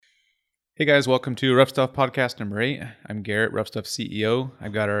Hey guys, welcome to Rough Stuff Podcast number 8. I'm Garrett, Rough Stuff CEO.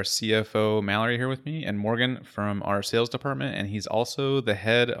 I've got our CFO, Mallory, here with me, and Morgan from our sales department, and he's also the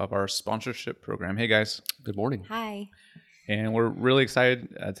head of our sponsorship program. Hey guys. Good morning. Hi. And we're really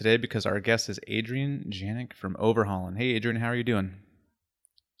excited today because our guest is Adrienne Janik from Overholland. Hey Adrienne, how are you doing?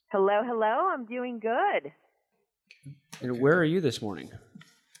 Hello. I'm doing good. And where are you this morning?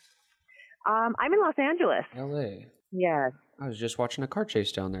 I'm in Los Angeles. LA. Yes. I was just watching a car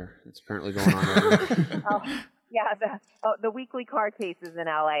chase down there. It's apparently going on right now. Oh, yeah. The weekly car chases in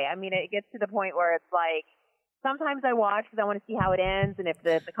LA. I mean, it gets to the point where it's like sometimes I watch because I want to see how it ends, and if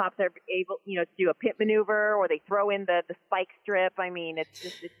the cops are able, to do a pit maneuver or they throw in the spike strip. I mean,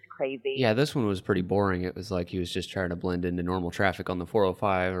 it's crazy. Yeah, this one was pretty boring. It was like he was just trying to blend into normal traffic on the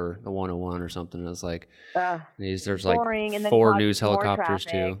 405 or the 101 or something. It was like there's like boring, and then 4 causes news more helicopters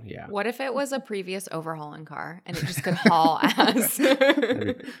too. traffic. Yeah. What if it was a previous overhauling car and it just could haul ass?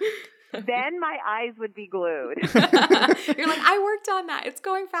 Then my eyes would be glued. You're like, I worked on that. It's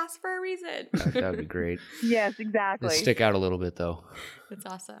going fast for a reason. That would be great. Yes, exactly. It'd stick out a little bit though. It's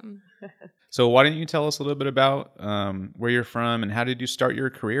awesome. So why don't you tell us a little bit about where you're from and how did you start your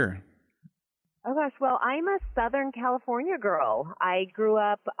career? Oh gosh, well, I'm a Southern California girl. I grew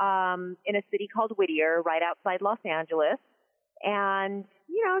up in a city called Whittier, right outside Los Angeles, and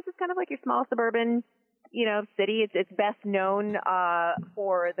it's just kind of like your small suburban, city. It's best known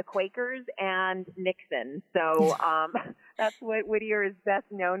for the Quakers and Nixon, so that's what Whittier is best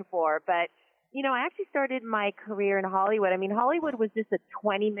known for. But I actually started my career in Hollywood. I mean, Hollywood was just a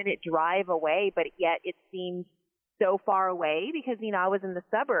 20-minute drive away, but yet it seemed so far away because I was in the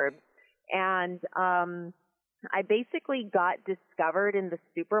suburbs. And I basically got discovered in the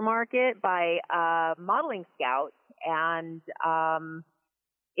supermarket by a modeling scout. And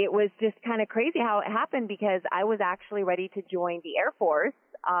it was just kind of crazy how it happened because I was actually ready to join the Air Force.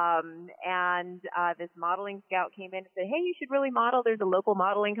 And this modeling scout came in and said, hey, you should really model. There's a local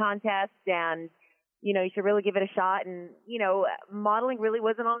modeling contest and, you should really give it a shot. And, modeling really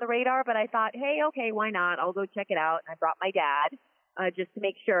wasn't on the radar, but I thought, hey, okay, why not? I'll go check it out. And I brought my dad. Just to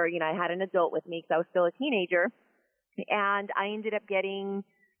make sure, I had an adult with me because I was still a teenager. And I ended up getting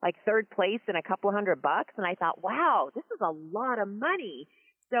like third place and a couple of $100. And I thought, wow, this is a lot of money.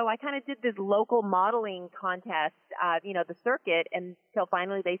 So I kind of did this local modeling contest, the circuit, until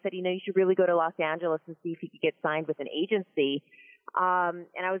finally they said, you should really go to Los Angeles and see if you could get signed with an agency. And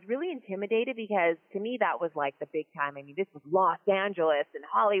I was really intimidated because to me that was like the big time. I mean, this was Los Angeles and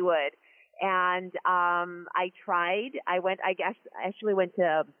Hollywood. And I tried. I actually went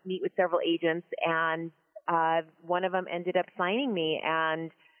to meet with several agents, and one of them ended up signing me.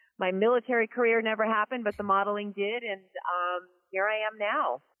 And my military career never happened, but the modeling did, and here I am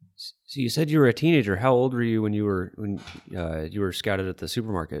now. So you said you were a teenager. How old were you when you were scouted at the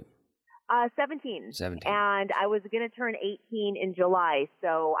supermarket? 17. 17. And I was going to turn 18 in July,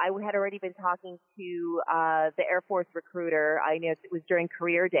 so I had already been talking to the Air Force recruiter. I know it was during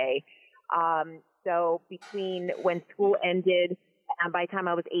career day. So between when school ended and by the time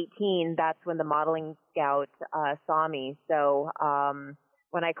I was 18, that's when the modeling scout saw me. So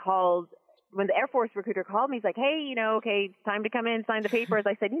when the Air Force recruiter called me, he's like, hey, okay, it's time to come in, sign the papers.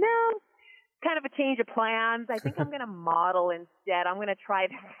 I said, kind of a change of plans. I think I'm going to model instead. I'm going to try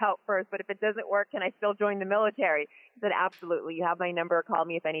that out first, but if it doesn't work, can I still join the military? He said, absolutely. You have my number. Call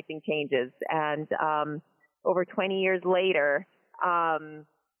me if anything changes. And over 20 years later, I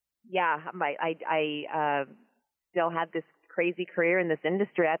still had this crazy career in this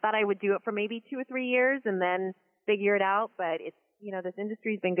industry. I thought I would do it for maybe 2 or 3 years and then figure it out. But it's, this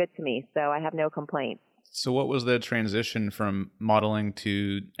industry's been good to me, so I have no complaints. So what was the transition from modeling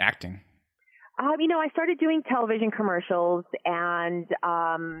to acting? I started doing television commercials, and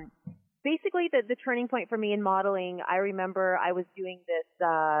basically the turning point for me in modeling, I remember I was doing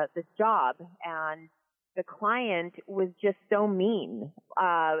this job, and the client was just so mean.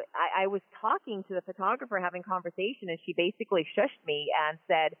 I was talking to the photographer, having conversation, and she basically shushed me and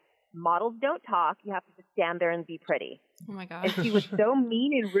said, models don't talk. You have to just stand there and be pretty. Oh, my gosh. And she was so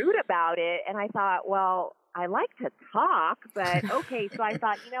mean and rude about it. And I thought, well, I like to talk, but okay. So I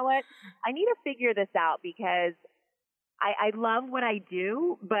thought, you know what? I need to figure this out because I love what I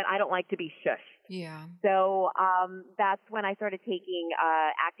do, but I don't like to be shushed. Yeah. So that's when I started taking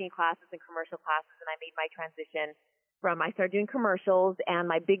acting classes and commercial classes, and I made my transition I started doing commercials, and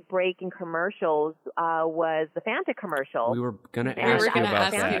my big break in commercials was the Fanta commercial. We were going to ask you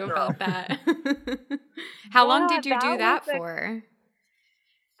about that. How long did you do that for?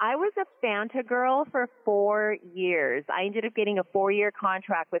 I was a Fanta girl for 4 years. I ended up getting a 4-year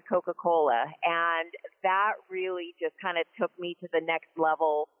contract with Coca-Cola, and that really just kind of took me to the next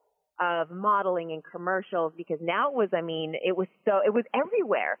level of modeling and commercials, because now it was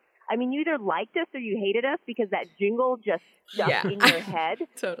everywhere. I mean, you either liked us or you hated us because that jingle just stuck in your head.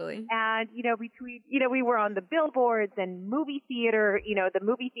 Totally. And, we were on the billboards and movie theater, the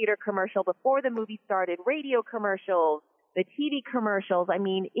movie theater commercial before the movie started, radio commercials, the TV commercials. I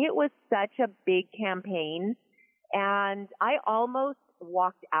mean, it was such a big campaign. And I almost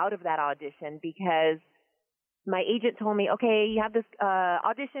walked out of that audition because my agent told me, okay, you have this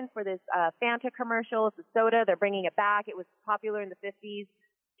audition for this Fanta commercial. It's a soda. They're bringing it back. It was popular in the 50s.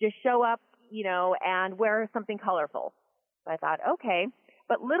 Just show up, and wear something colorful. So I thought, okay.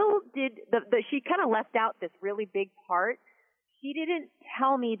 But little did she kind of left out this really big part. She didn't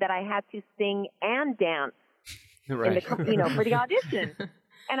tell me that I had to sing and dance Right. for the audition.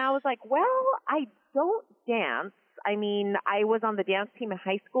 And I was like, well, I don't dance. I mean, I was on the dance team in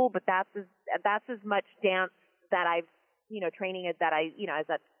high school, but that's as much dance that I've, training that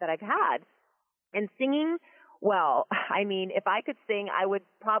I've had. And singing, well, I mean, if I could sing, I would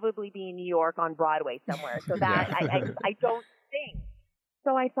probably be in New York on Broadway somewhere. So that I don't sing.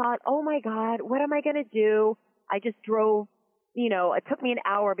 So I thought, oh my God, what am I going to do? I just drove, it took me an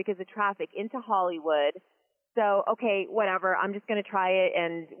hour because of traffic into Hollywood. So, okay, whatever. I'm just going to try it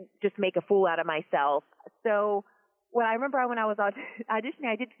and just make a fool out of myself. So when I remember when I was auditioning,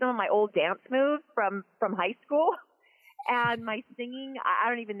 I did some of my old dance moves from high school. And my singing, I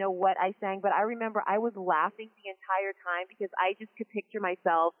don't even know what I sang, but I remember I was laughing the entire time because I just could picture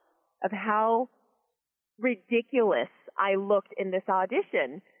myself of how ridiculous I looked in this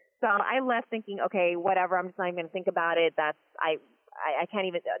audition. So I left thinking, okay, whatever, I'm just not even going to think about it. I can't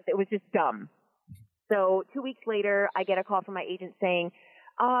even, it was just dumb. So 2 weeks later, I get a call from my agent saying,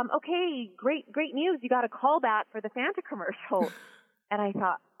 okay, great news. You got a call back for the Fanta commercial. And I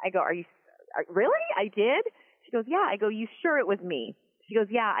go, really? I did? She goes, yeah. I go, you sure it was me? She goes,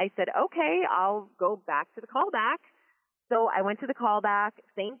 yeah. I said, okay, I'll go back to the callback. So I went to the callback,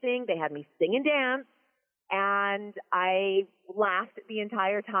 same thing. They had me sing and dance, and I laughed the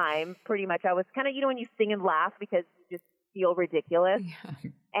entire time, pretty much. I was kind of, when you sing and laugh because you just feel ridiculous,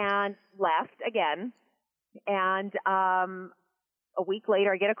 and left again. And a week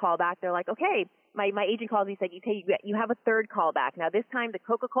later, I get a call back. They're like, okay, my agent calls me and said, you have a third callback. Now, this time the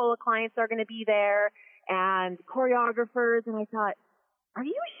Coca-Cola clients are going to be there and choreographers. And I thought, are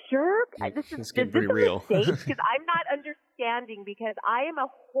you sure? This is pretty real. Because I'm not understanding, because I am a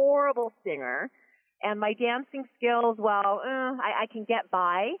horrible singer and my dancing skills, I can get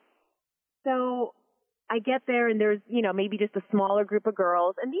by. So I get there and there's, maybe just a smaller group of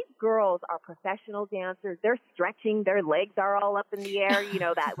girls. And these girls are professional dancers. They're stretching. Their legs are all up in the air,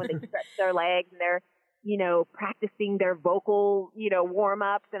 that when they stretch their legs, and they're, practicing their vocal,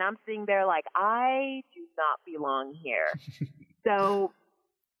 warm-ups. And I'm sitting there like, I do not belong here. So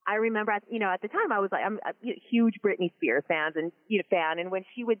I remember, at the time I was like, I'm a huge Britney Spears fan. And when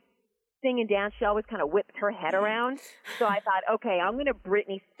she would sing and dance, she always kind of whipped her head around. So I thought, okay, I'm going to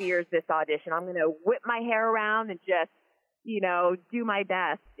Britney Spears this audition. I'm going to whip my hair around and just, do my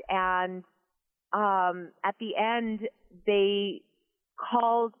best. And at the end, they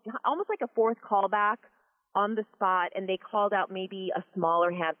called almost like a fourth callback on the spot, and they called out maybe a smaller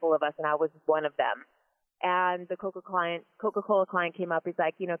handful of us, and I was one of them. And the Coca-Cola client came up. He's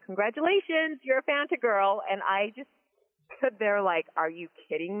like, congratulations, you're a Fanta girl. And I just stood there like, are you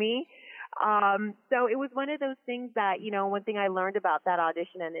kidding me? So it was one of those things that, one thing I learned about that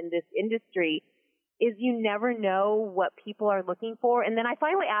audition and in this industry is you never know what people are looking for. And then I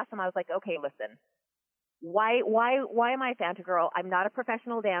finally asked them, I was like, okay, listen, why am I a Fanta girl? I'm not a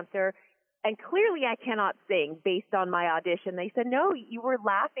professional dancer. And clearly I cannot sing based on my audition. They said, no, you were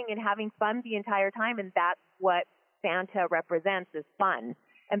laughing and having fun the entire time. And that's what Fanta represents, is fun.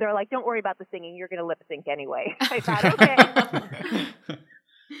 And they're like, don't worry about the singing. You're going to lip sync anyway. I thought, okay.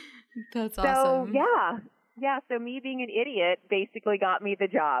 That's awesome. So, yeah. So me being an idiot basically got me the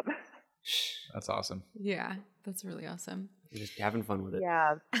job. That's awesome. Yeah, that's really awesome. You're just having fun with it.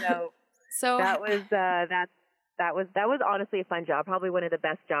 Yeah. So that was honestly a fun job. Probably one of the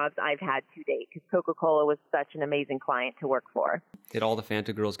best jobs I've had to date, because Coca-Cola was such an amazing client to work for. Did all the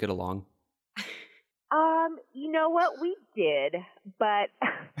Fanta girls get along? You know what? We did, but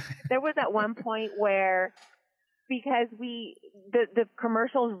there was at one point where, because the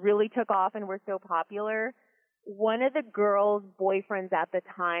commercials really took off and were so popular, one of the girls' boyfriends at the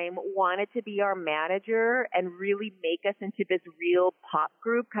time wanted to be our manager and really make us into this real pop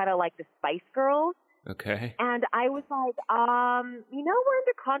group, kind of like the Spice Girls. Okay. And I was like, we're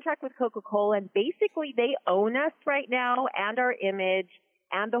under contract with Coca-Cola, and basically they own us right now and our image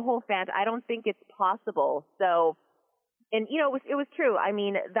and the whole Fanta. I don't think it's possible. So and it was true. I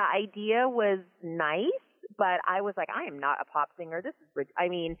mean, the idea was nice, but I was like, I am not a pop singer. This is, I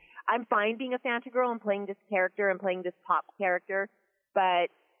mean, I'm fine being a Fanta girl and playing this character and playing this pop character, but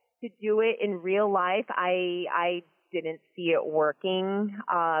to do it in real life, I didn't see it working.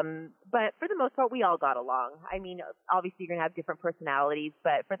 But for the most part, we all got along. I mean, obviously you're going to have different personalities,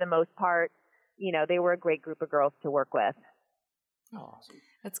 but for the most part, they were a great group of girls to work with. Oh, awesome.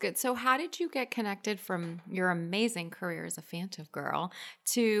 That's good. So how did you get connected from your amazing career as a Fanta girl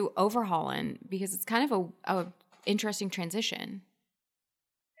to overhauling? Because it's kind of a interesting transition.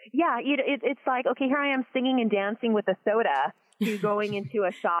 Yeah, it's like, okay, here I am singing and dancing with a soda to going into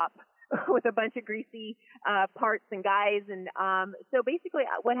a shop with a bunch of greasy parts and guys. And so basically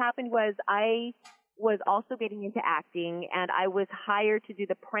what happened was I was also getting into acting, and I was hired to do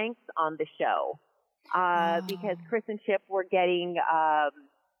the pranks on the show because Chris and Chip were getting,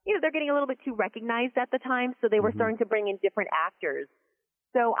 they're getting a little bit too recognized at the time, so they were starting to bring in different actors.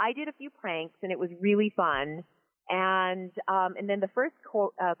 So I did a few pranks, and it was really fun. And then the first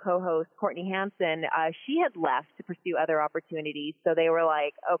co-host, Courtney Hanson, she had left to pursue other opportunities. So they were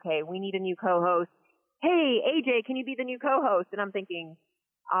like, okay, we need a new co-host. Hey, AJ, can you be the new co-host? And I'm thinking,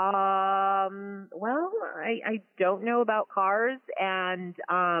 well, I don't know about cars, and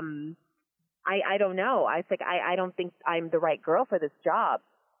I don't know. I was like, I don't think I'm the right girl for this job.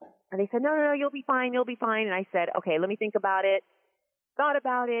 And they said, no, you'll be fine. And I said, okay, let me think about it. Thought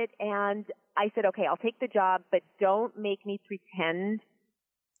about it, and I said, okay, I'll take the job, but don't make me pretend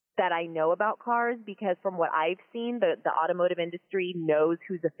that I know about cars, because from what I've seen, the automotive industry knows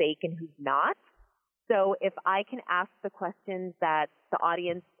who's a fake and who's not. So if I can ask the questions that the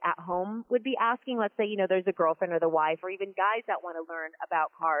audience at home would be asking, let's say, there's a girlfriend or the wife or even guys that want to learn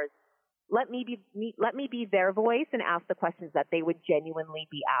about cars, let me be their voice and ask the questions that they would genuinely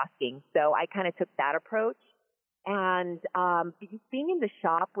be asking. So I kind of took that approach. And just being in the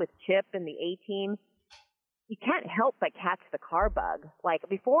shop with Chip and the A-Team, you can't help but catch the car bug. Like,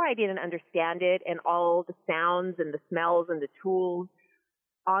 before I didn't understand it, and all the sounds and the smells and the tools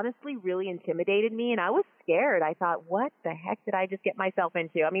honestly really intimidated me, and I was scared. I thought, what the heck did I just get myself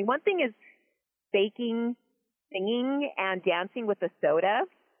into? I mean, one thing is faking singing and dancing with a soda.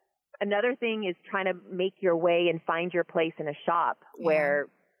 Another thing is trying to make your way and find your place in a shop where,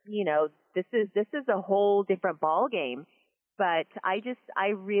 this is a whole different ball game. But I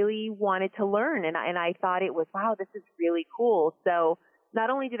really wanted to learn, and I thought it was, wow, this is really cool. So not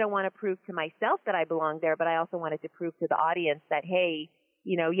only did I want to prove to myself that I belonged there, but I also wanted to prove to the audience that, hey,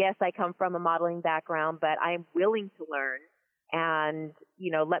 yes, I come from a modeling background, but I'm willing to learn. And,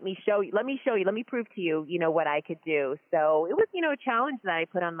 let me prove to you, what I could do. So it was, a challenge that I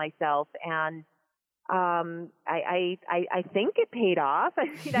put on myself, and I think it paid off. I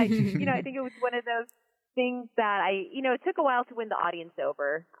mean, I think it was one of those things that it took a while to win the audience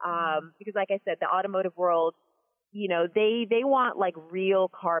over. Because like I said, the automotive world, they want like real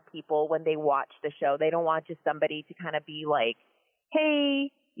car people when they watch the show. They don't want just somebody to kind of be like,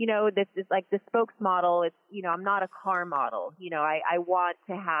 hey, this is like the spokesmodel. It's, I'm not a car model. I want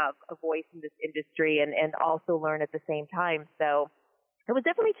to have a voice in this industry and also learn at the same time. So it was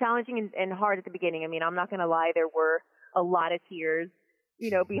definitely challenging and hard at the beginning. I mean, I'm not going to lie. There were a lot of tears,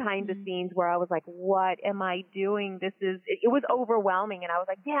 behind the scenes where I was like, what am I doing? It was overwhelming. And I was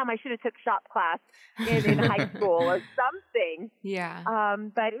like, damn, I should have took shop class in high school or something. Yeah.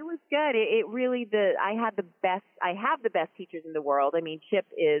 But it was good. It really, I have the best teachers in the world. I mean, Chip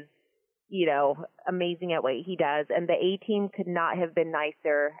is, amazing at what he does. And the A-Team could not have been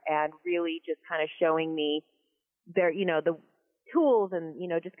nicer, and really just kind of showing me their, the tools and,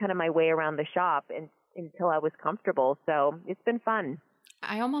 just kind of my way around the shop until I was comfortable. So it's been fun.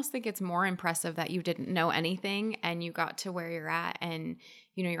 I almost think it's more impressive that you didn't know anything and you got to where you're at, and,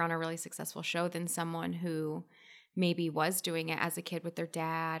 you're on a really successful show, than someone who maybe was doing it as a kid with their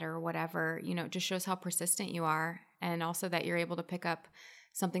dad or whatever. It just shows how persistent you are, and also that you're able to pick up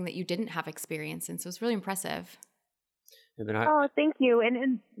something that you didn't have experience in. So it's really impressive. Oh, thank you.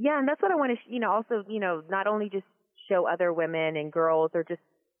 And that's what I want to, also, not only just show other women and girls or just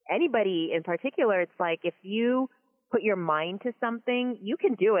anybody in particular. It's like, if you put your mind to something, you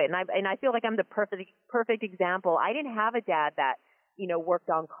can do it. And I feel like I'm the perfect example. I didn't have a dad that, worked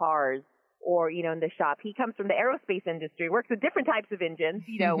on cars or, in the shop. He comes from the aerospace industry, works with different types of engines,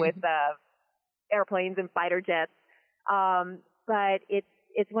 with airplanes and fighter jets. But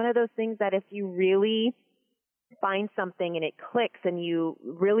it's one of those things that if you really find something and it clicks and you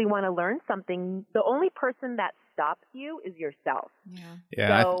really want to learn something, the only person that stops you is yourself.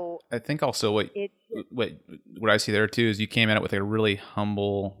 Yeah. So I think also what I see there too is you came at it with a really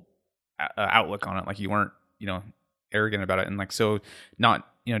humble outlook on it. Like, you weren't, arrogant about it. And like, so not,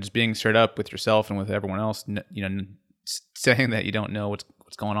 just being straight up with yourself and with everyone else, saying that you don't know what's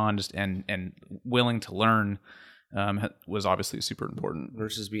going on, just and willing to learn was obviously super important.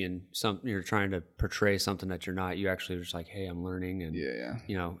 Versus being you're trying to portray something that you're not. You actually are just like, hey, I'm learning, and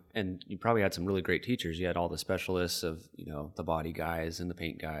and you probably had some really great teachers. You had all the specialists of the body guys and the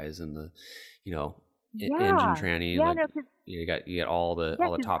paint guys and the engine tranny. Yeah, like, you got all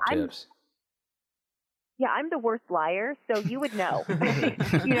the top tips. Yeah, I'm the worst liar, so you would know. I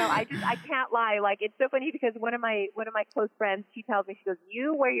can't lie. Like, it's so funny because one of my close friends, she tells me, she goes,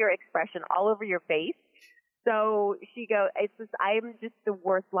 "You wear your expression all over your face." So she goes, I'm just the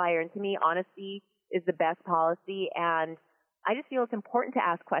worst liar. And to me, honesty is the best policy. And I just feel it's important to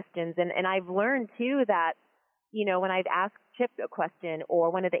ask questions. And I've learned too that, when I've asked Chip a question or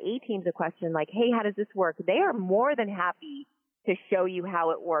one of the A-teams a question like, hey, how does this work? They are more than happy to show you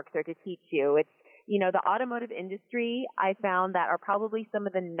how it works or to teach you. It's, the automotive industry, I found that are probably some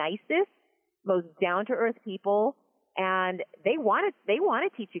of the nicest, most down-to-earth people. And they want to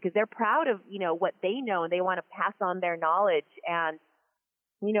teach you because they're proud of, what they know, and they want to pass on their knowledge. And,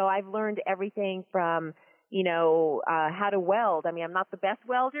 I've learned everything from, how to weld. I mean, I'm not the best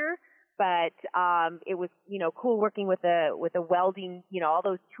welder, but it was, cool working with a welding, all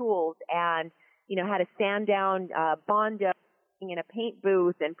those tools, and, how to sand down Bondo in a paint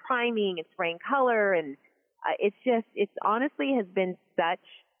booth and priming and spraying color. And it's honestly has been such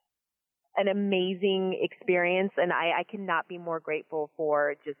an amazing experience, and I cannot be more grateful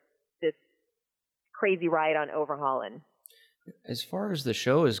for just this crazy ride on Overhaulin'. As far as the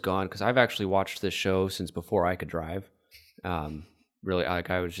show has gone, because I've actually watched this show since before I could drive. Really, like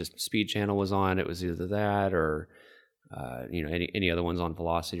I was just Speed Channel was on. It was either that or any other ones on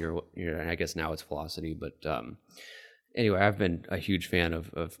Velocity or I guess now it's Velocity. But anyway, I've been a huge fan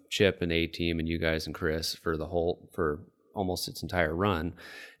of Chip and A-Team and you guys and Chris for almost its entire run.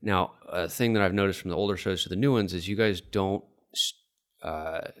 Now, a thing that I've noticed from the older shows to the new ones is you guys don't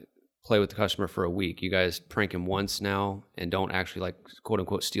play with the customer for a week. You guys prank him once now and don't actually like quote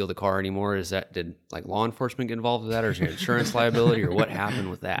unquote steal the car anymore. Did like law enforcement get involved with that, or is there insurance liability, or what happened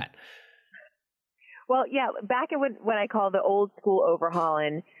with that? Well, yeah, back in what I call the old school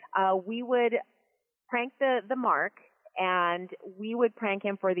Overhaulin', we would prank the Mark, and we would prank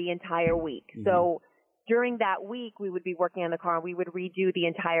him for the entire week. Mm-hmm. So during that week, we would be working on the car, and we would redo the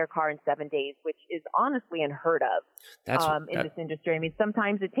entire car in 7 days, which is honestly unheard of in this industry. I mean,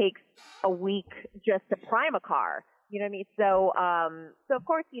 sometimes it takes a week just to prime a car. You know what I mean? So of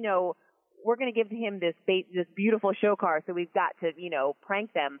course, we're going to give him this beautiful show car, so we've got to,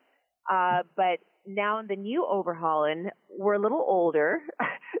 prank them. But now in the new Overhaulin', we're a little older,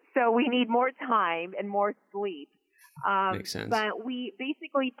 so we need more time and more sleep. Makes sense. But we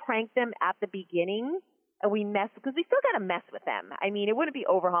basically prank them at the beginning, and we mess because we still got to mess with them. I mean, it wouldn't be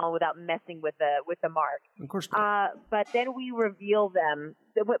Overhaulin' without messing with the Mark. Of course not. But then we reveal them.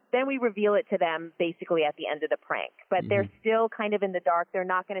 Then we reveal it to them basically at the end of the prank. But they're still kind of in the dark. They're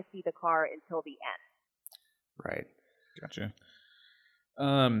not going to see the car until the end. Right. Gotcha.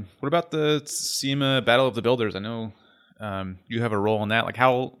 What about the SEMA Battle of the Builders? I know you have a role in that. Like,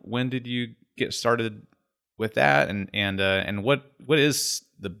 when did you get started with that, and what is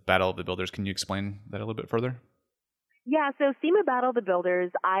the Battle of the Builders? Can you explain that a little bit further? Yeah, so SEMA Battle of the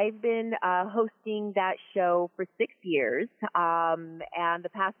Builders, I've been hosting that show for 6 years, and the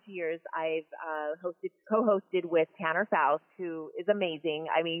past 2 years I've co-hosted with Tanner Faust, who is amazing.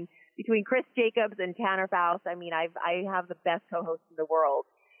 I mean, between Chris Jacobs and Tanner Faust, I mean, I have the best co-host in the world.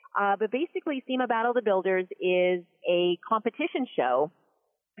 But basically, SEMA Battle of the Builders is a competition show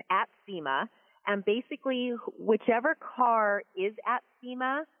at SEMA. And basically, whichever car is at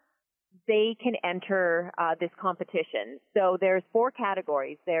SEMA, they can enter this competition. So there's 4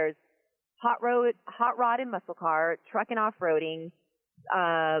 categories. There's hot rod and muscle car, truck and off-roading,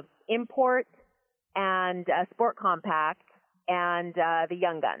 import, and sport compact, and the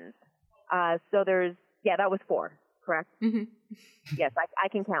young guns. So that was 4, correct? Mm-hmm. Yes, I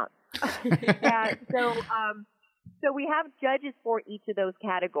can count. Yeah. So we have judges for each of those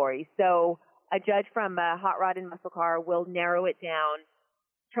categories. So a judge from hot rod and muscle car will narrow it down.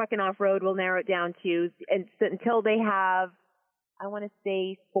 Truck and off-road will narrow it down to until they have, I want to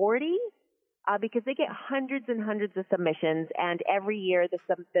say 40, because they get hundreds and hundreds of submissions, and every year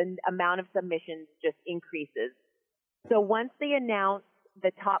the amount of submissions just increases. So once they announce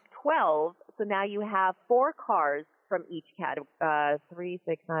the top 12, so now you have 4 cars from each category,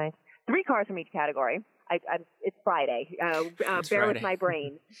 3 cars from each category. It's Friday. Bear with my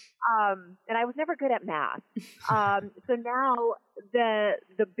brain. And I was never good at math. So now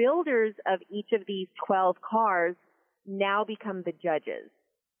the builders of each of these 12 cars now become the judges.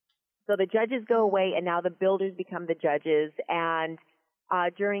 So the judges go away, and now the builders become the judges. And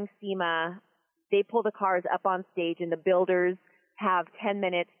during SEMA, they pull the cars up on stage, and the builders have 10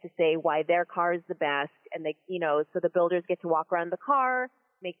 minutes to say why their car is the best. And so the builders get to walk around the car,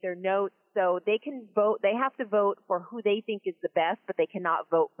 make their notes. So they can vote. They have to vote for who they think is the best, but they cannot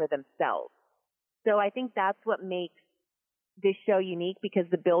vote for themselves. So I think that's what makes this show unique, because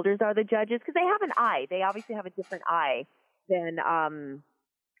the builders are the judges, because they have an eye. They obviously have a different eye than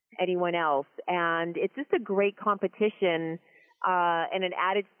anyone else. And it's just a great competition and an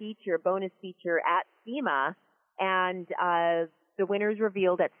added feature, bonus feature at SEMA. And the winner is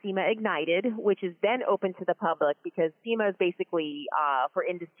revealed at SEMA Ignited, which is then open to the public, because SEMA is basically for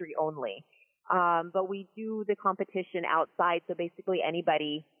industry only. But we do the competition outside, so basically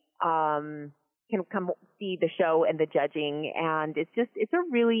anybody can come see the show and the judging. And it's a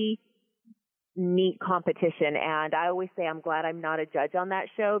really neat competition. And I always say I'm glad I'm not a judge on that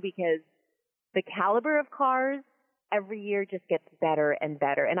show, because the caliber of cars every year just gets better and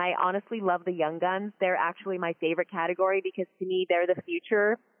better. And I honestly love the young guns. They're actually my favorite category, because to me, they're the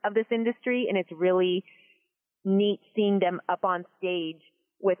future of this industry. And it's really neat seeing them up on stage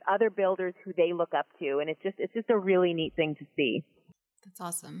with other builders who they look up to. And it's just a really neat thing to see. That's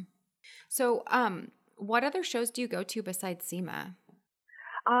awesome. So, what other shows do you go to besides SEMA?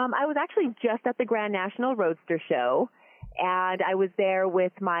 I was actually just at the Grand National Roadster Show, and I was there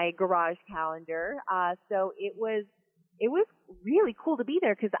with my garage calendar. So it was really cool to be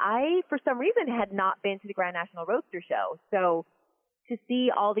there, because I, for some reason, had not been to the Grand National Roadster Show. So to see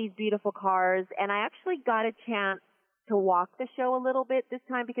all these beautiful cars, and I actually got a chance to walk the show a little bit this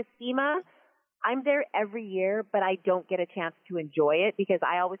time, because SEMA, I'm there every year, but I don't get a chance to enjoy it, because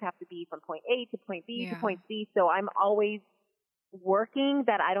I always have to be from point A to point B to point C. So I'm always working,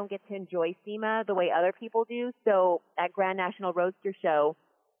 that I don't get to enjoy SEMA the way other people do. So at Grand National Roadster Show,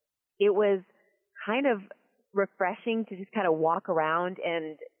 it was kind of refreshing to just kind of walk around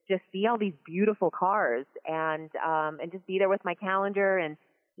and just see all these beautiful cars, and just be there with my calendar and,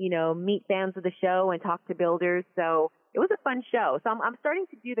 meet fans of the show and talk to builders. So it was a fun show. So I'm starting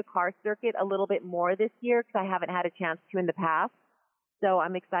to do the car circuit a little bit more this year, because I haven't had a chance to in the past. So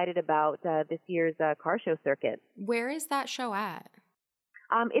I'm excited about this year's car show circuit. Where is that show at?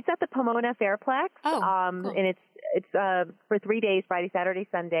 It's at the Pomona Fairplex. Cool. And it's for 3 days, Friday, Saturday,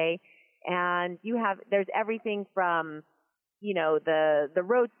 Sunday. And there's everything from, the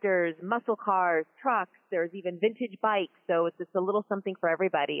roadsters, muscle cars, trucks. There's even vintage bikes. So it's a little something for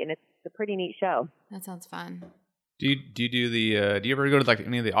everybody, and it's a pretty neat show. That sounds fun. Do you do you ever go to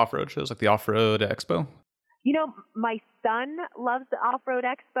any of the off-road shows, like the Off-Road Expo? My son loves the Off-Road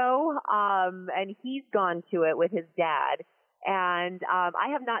Expo, and he's gone to it with his dad. And I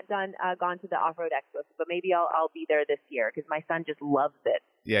have not gone to the Off-Road Expo, but maybe I'll be there this year, because my son just loves it.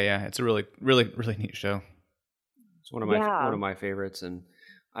 Yeah, it's a really, really, really neat show. It's one of my favorites, and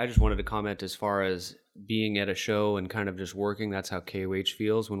I just wanted to comment as far as being at a show and kind of just working. That's how KOH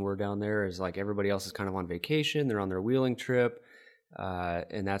feels when we're down there. Is like everybody else is kind of on vacation, they're on their wheeling trip,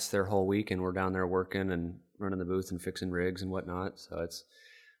 and that's their whole week, and we're down there working and running the booth and fixing rigs and whatnot. So it's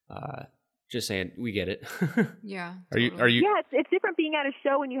just saying, we get it. Yeah. Totally. Are you? Yeah, it's different being at a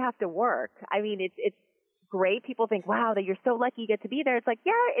show when you have to work. I mean, it's great. People think, wow, that you're so lucky you get to be there. It's like,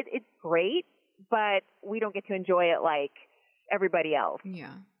 yeah, it's great, but we don't get to enjoy it like everybody else.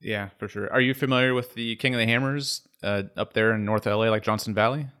 Yeah, for sure. Are you familiar with the King of the Hammers up there in North LA, like Johnson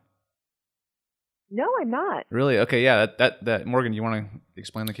Valley? No, I'm not. Really? Okay, yeah. That Morgan, you want to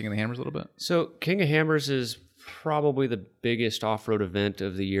explain the King of the Hammers a little bit? So King of Hammers is probably the biggest off-road event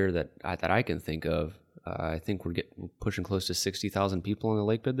of the year that I can think of. I think we're pushing close to 60,000 people in the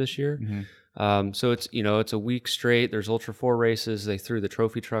lake bed this year. Mm-hmm. So it's a week straight. There's Ultra 4 races. They threw the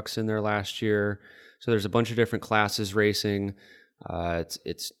trophy trucks in there last year. So there's a bunch of different classes racing.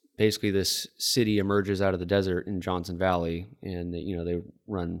 It's basically this city emerges out of the desert in Johnson Valley, and they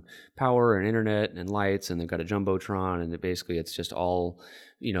run power and internet and lights, and they've got a jumbotron, and it's just all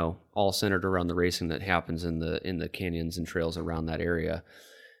centered around the racing that happens in the canyons and trails around that area.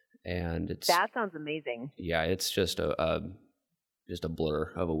 And that sounds amazing. Yeah, it's just a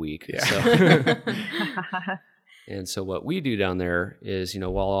blur of a week. Yeah. So. And so what we do down there is,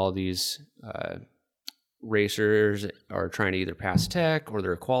 while all these racers are trying to either pass tech or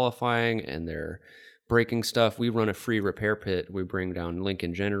they're qualifying and they're breaking stuff, we run a free repair pit. We bring down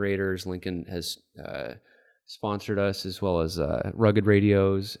Lincoln generators. Lincoln has sponsored us, as well as Rugged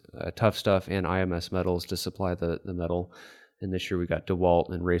Radios, Tough Stuff, and IMS Metals to supply the metal. And this year we got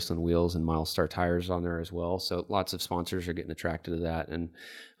DeWalt and Raceland Wheels and Milestar Tires on there as well. So lots of sponsors are getting attracted to that. And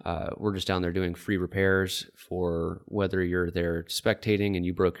we're just down there doing free repairs for whether you're there spectating and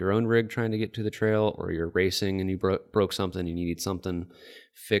you broke your own rig trying to get to the trail, or you're racing and you broke something and you need something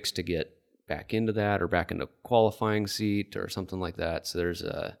fixed to get back into that or back into qualifying seat or something like that. So there's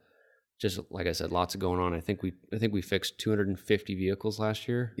just like I said, lots of going on. I think we fixed 250 vehicles last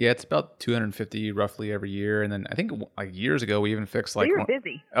year. Yeah, it's about 250 roughly every year. And then I think like years ago we even fixed like. So you're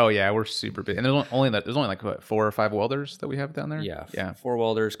busy. Oh yeah, we're super busy. And there's only like what, 4 or 5 welders that we have down there. Yeah, 4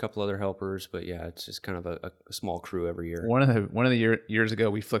 welders, a couple other helpers, but yeah, it's just kind of a small crew every year. One of the years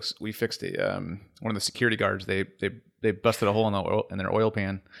ago we fixed a one of the security guards. They busted a hole in their oil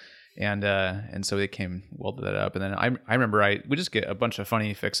pan. And so they came, welded that up. And then I remember we just get a bunch of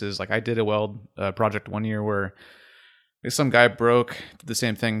funny fixes. Like I did a weld project one year where some guy did the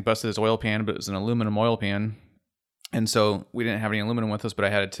same thing, busted his oil pan, but it was an aluminum oil pan. And so we didn't have any aluminum with us, but I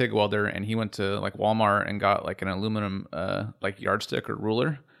had a TIG welder, and he went to like Walmart and got like an aluminum like yardstick or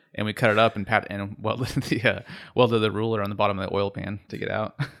ruler, and we cut it up and welded the ruler on the bottom of the oil pan to get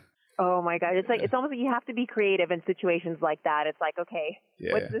out. Oh my God. It's almost like you have to be creative in situations like that. It's like, okay,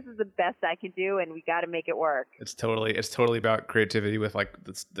 this is the best I can do, and we got to make it work. It's totally about creativity with like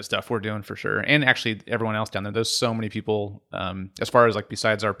the stuff we're doing for sure. And actually everyone else down there, there's so many people, as far as like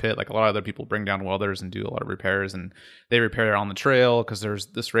besides our pit, like a lot of other people bring down welders and do a lot of repairs, and they repair on the trail. Cause there's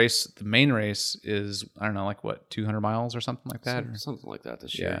this race, the main race is, I don't know, like what, 200 miles or something like that? Something like that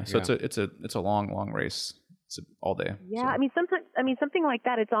this year. Yeah. So it's a long race. It's all day. Yeah. So. I mean, something like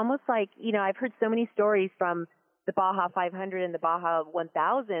that. It's almost like, I've heard so many stories from the Baja 500 and the Baja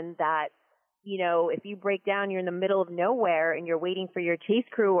 1000 that, if you break down, you're in the middle of nowhere and you're waiting for your chase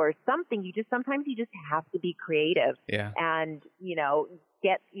crew or something, sometimes you just have to be creative. Yeah. And,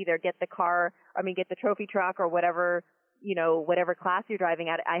 get the trophy truck or whatever class you're driving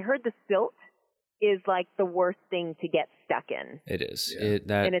at. I heard the silt is like the worst thing to get stuck in. It is. Yeah.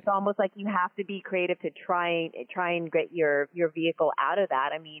 And it's almost like you have to be creative to try and get your vehicle out of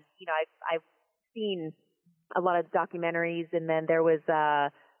that. I mean, I've seen a lot of documentaries, and then there was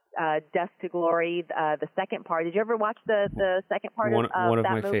Dust to Glory, the second part. Did you ever watch the second part one of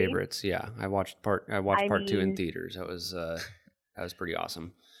that my movie? favorites? Yeah, I watched part 2 in theaters. That was pretty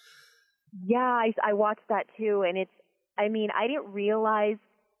awesome. Yeah, I watched that too, and I didn't realize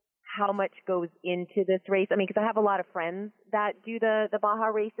how much goes into this race. I mean, because I have a lot of friends that do the Baja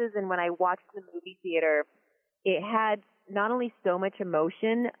races, and when I watched the movie theater, it had not only so much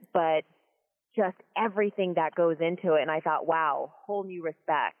emotion, but just everything that goes into it. And I thought, wow, whole new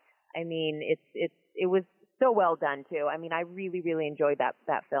respect. I mean, it was so well done too. I mean, I really, really enjoyed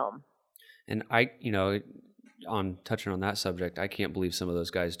that film. And on touching on that subject, I can't believe some of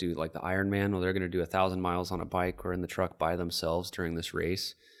those guys do like the Ironman, where they're going to do 1,000 miles on a bike or in the truck by themselves during this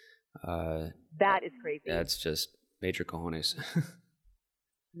race. That is crazy. That's just major cojones.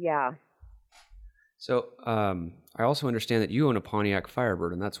 Yeah. So I also understand that you own a Pontiac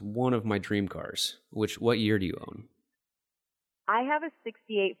Firebird, and that's one of my dream cars. What year do you own? I have a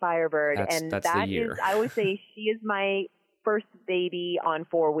 68 Firebird, that's the year. I always say she is my first baby on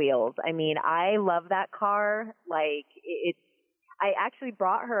 4 wheels. I mean, I love that car. Like I actually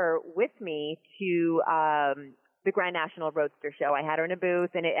brought her with me to the Grand National Roadster Show. I had her in a booth,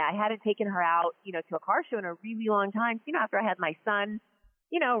 and I hadn't taken her out, to a car show in a really long time. After I had my son,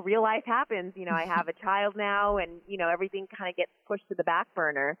 real life happens. I have a child now, and, everything kind of gets pushed to the back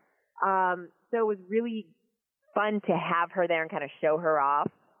burner. So it was really fun to have her there and kind of show her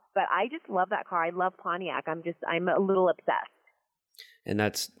off. But I just love that car. I love Pontiac. I'm a little obsessed. And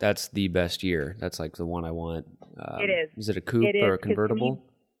that's the best year. That's like the one I want. It is. Is it a coupe or a convertible?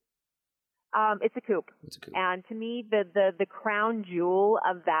 It's a coupe. It's a coupe. And to me, the crown jewel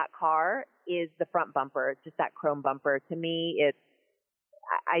of that car is the front bumper, just that chrome bumper. To me,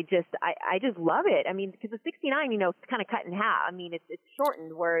 I just love it. I mean, because the 69, it's kind of cut in half. I mean, it's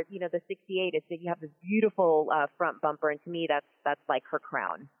shortened, where, the 68, you have this beautiful front bumper, and to me, that's like her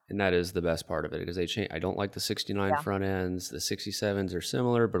crown. And that is the best part of it, because they change. I don't like the 69 front ends. The 67s are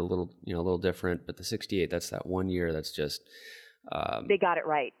similar, but a little different. But the 68, that's that one year that's just. They got it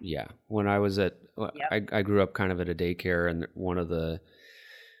right. Yeah. When I was I grew up kind of at a daycare, and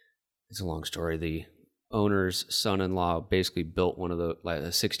it's a long story. The owner's son-in-law basically built one of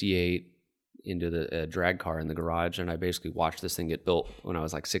a 68 into the drag car in the garage, and I basically watched this thing get built when I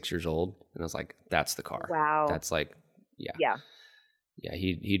was like 6 years old, and I was like, that's the car. Wow. That's like, yeah.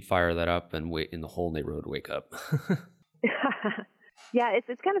 He'd fire that up and wait in the hole in the road, wake up. Yeah,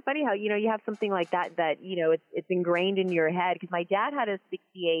 it's kind of funny how, you have something like that, it's ingrained in your head. Because my dad had a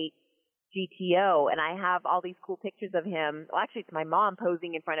 68 GTO, and I have all these cool pictures of him. Well, actually, it's my mom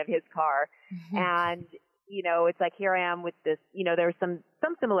posing in front of his car, and it's like here I am with this. There's some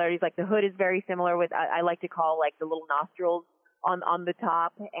similarities. Like the hood is very similar with I like to call like the little nostrils on the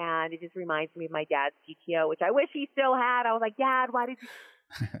top, and it just reminds me of my dad's GTO, which I wish he still had. I was like, Dad, why did you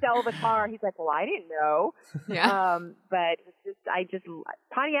sell the car? He's like, well, I didn't know. Yeah. But it's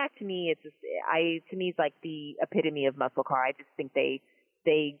Pontiac to me, it's like the epitome of muscle car. I just think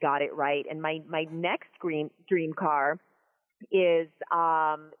they got it right. And my next dream car is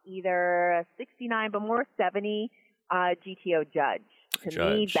either a 69, but more 70 GTO Judge.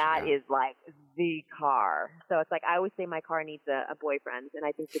 To me, that is like the car. So it's like I always say my car needs a boyfriend, and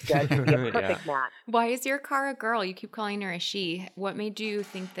I think the Judge would be a perfect match. Why is your car a girl? You keep calling her a she. What made you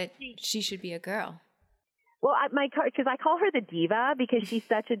think that she should be a girl? Well, my car, because I call her the diva because she's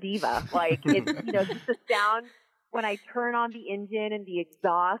such a diva. Like it's just the sound when I turn on the engine and the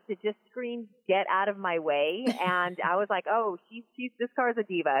exhaust, it just screams, "Get out of my way!" And I was like, "Oh, she's this car is a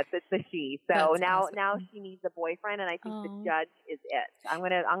diva. It's a she." So now she needs a boyfriend, and I think the Judge is it. I'm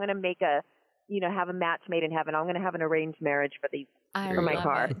gonna make have a match made in heaven. I'm gonna have an arranged marriage for my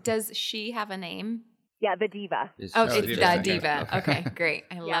car. Does she have a name? Yeah, the diva. It's the diva. Okay, great.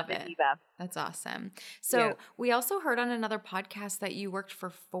 I love it. Diva. That's awesome. So we also heard on another podcast that you worked for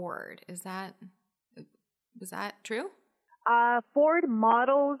Ford. Was that true? Ford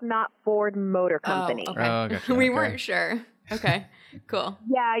Models, not Ford Motor Company. Oh, okay. Gotcha. We weren't sure. Okay, cool.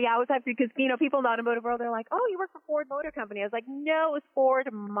 Yeah, I was happy because people in the automotive world, they're like, "Oh, you work for Ford Motor Company." I was like, "No, it was Ford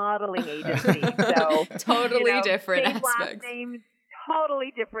Modeling Agency." So totally different same aspects. Last name,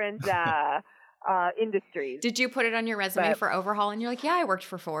 totally different industries. Did you put it on your resume for overhaul? And you're like, "Yeah, I worked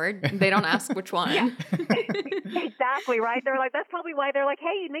for Ford." They don't ask which one. Yeah. Exactly, right? They're like, that's probably why they're like,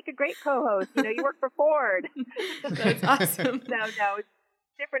 "Hey, you'd make a great co-host. You work for Ford." That's awesome. No, it's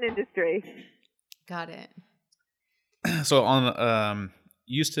different industry. Got it. So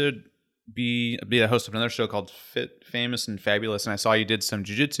used to be a host of another show called Fit, Famous, and Fabulous, and I saw you did some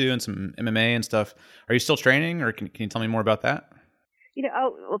jiu-jitsu and some MMA and stuff. Are you still training, or can you tell me more about that?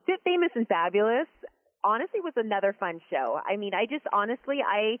 Fit, Famous, and Fabulous honestly was another fun show. I mean,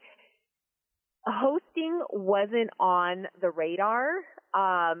 hosting wasn't on the radar.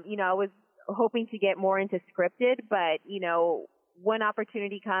 I was hoping to get more into scripted, but, one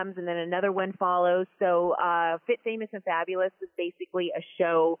opportunity comes and then another one follows. So Fit, Famous, and Fabulous was basically a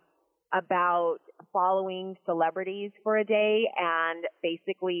show about following celebrities for a day and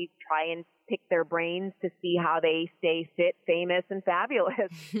basically try and pick their brains to see how they stay fit, famous, and fabulous.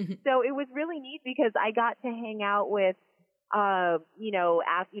 So it was really neat because I got to hang out with,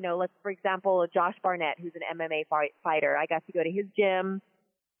 let's, for example, Josh Barnett, who's an MMA fighter. I got to go to his gym,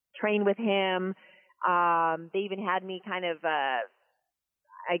 train with him. They even had me kind of,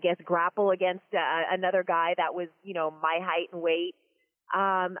 grapple against another guy that was, my height and weight.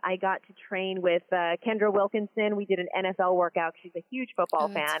 I got to train with Kendra Wilkinson. We did an NFL workout. She's a huge football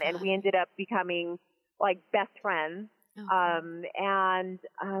fan, and we ended up becoming like best friends. Okay. And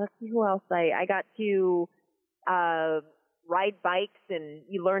let's see who else I got to ride bikes, and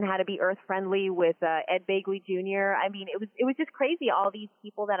you learn how to be earth friendly with Ed Begley Jr. I mean, it was just crazy. All these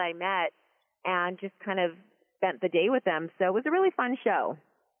people that I met, and just kind of spent the day with them. So it was a really fun show.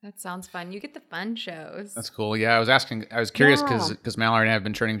 That sounds fun. You get the fun shows. That's cool. Yeah, I was curious because Mallory and I have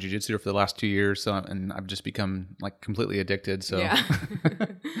been training jiu-jitsu for the last 2 years, and I've just become like completely addicted. So yeah.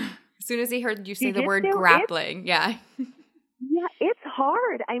 As soon as he heard you say the word grappling, yeah, it's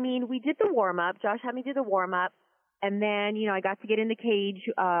hard. I mean, we did the warm up. Josh had me do the warm up, and then I got to get in the cage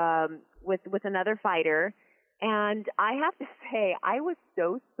with another fighter, and I have to say I was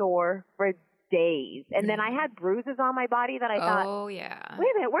so sore for days. And then I had bruises on my body that I thought, oh yeah, wait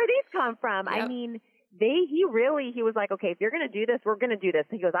a minute, where did these come from? Yep. I mean, he was like, okay, if you're going to do this, we're going to do this.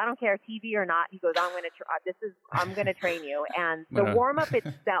 He goes, I don't care TV or not. He goes, I'm going to train you. And the warm up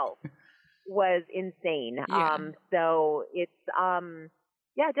itself was insane. Yeah. So it's,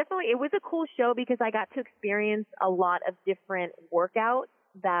 definitely. It was a cool show because I got to experience a lot of different workouts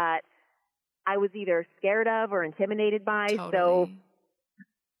that I was either scared of or intimidated by. Totally. So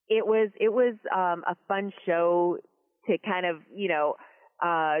it was a fun show to kind of,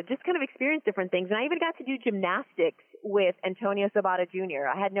 just kind of experience different things. And I even got to do gymnastics with Antonio Sabata Jr.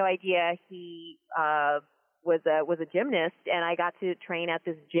 I had no idea he was a gymnast, and I got to train at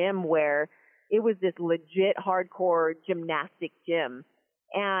this gym where it was this legit hardcore gymnastic gym.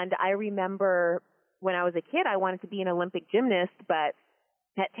 And I remember when I was a kid, I wanted to be an Olympic gymnast, but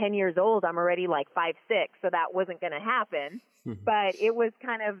at 10 years old, I'm already like 5'6", so that wasn't going to happen. But it was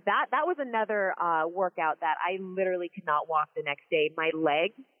kind of that was another workout that I literally could not walk the next day. My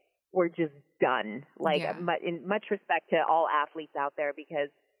legs were just done. Like, Yeah. in much respect to all athletes out there, because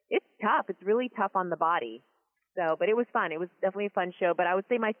it's tough. It's really tough on the body. So, but it was fun. It was definitely a fun show. But I would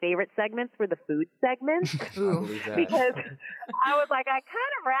say my favorite segments were the food segments. I Ooh. believe that. Because I was like, I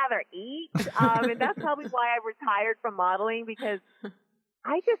kind of rather eat. And that's probably why I retired from modeling, because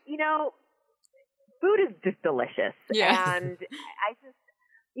I just, food is just delicious. Yeah. And I just,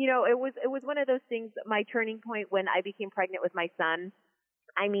 it was one of those things, my turning point when I became pregnant with my son.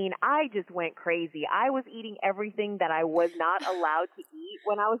 I mean, I just went crazy. I was eating everything that I was not allowed to eat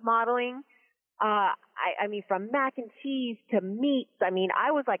when I was modeling. I mean, from mac and cheese to meats. I mean,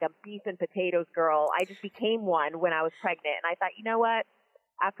 I was like a beef and potatoes girl. I just became one when I was pregnant. And I thought, you know what?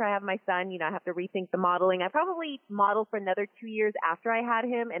 After I have my son, I have to rethink the modeling. I probably modeled for another 2 years after I had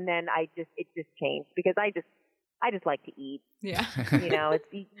him. And then it just changed, because I just like to eat. Yeah. It's,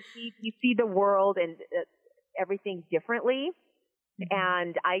 you see the world and everything differently.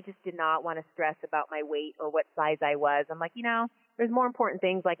 And I just did not want to stress about my weight or what size I was. I'm like, there's more important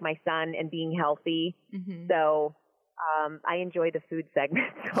things like my son and being healthy. Mm-hmm. So I enjoy the food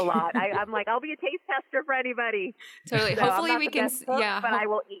segments a lot. I'm like, I'll be a taste tester for anybody. Totally. So Hopefully I'm not we the can, best cook, but I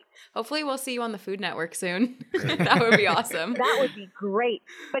will eat. Hopefully we'll see you on the Food Network soon. That would be awesome. That would be great.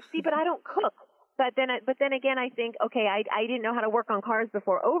 But I don't cook. But then again, I think, okay, I didn't know how to work on cars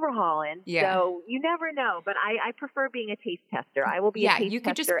before overhauling. Yeah. So you never know. But I prefer being a taste tester. I will be a taste tester. You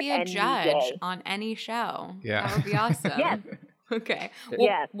could just be a judge on any show. Yeah. That would be awesome. Yes. Okay.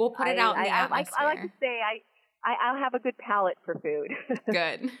 Yes. We'll put it out in the atmosphere. I like to say I'll have a good palate for food.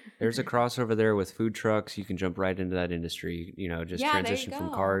 Good. There's a crossover there with food trucks. You can jump right into that industry. Just Yeah, there you transition from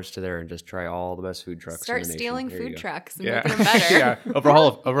go. cars to there and just try all the best food trucks. Start in the nation. stealing There you food go. trucks and Yeah. making them better. Yeah.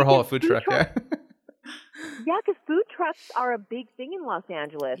 Overhaul a food truck. Yeah. Yeah, because food trucks are a big thing in Los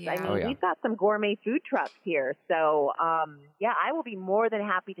Angeles. Yeah. I mean, Oh, yeah. we've got some gourmet food trucks here. So, I will be more than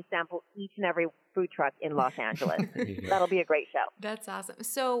happy to sample each and every food truck in Los Angeles. There you go. That'll be a great show. That's awesome.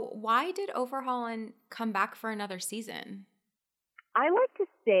 So why did Overhaulin' come back for another season? I like to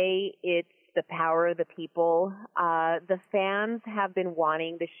say it's the power of the people. The fans have been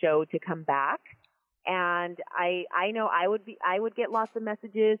wanting the show to come back. And I know I would get lots of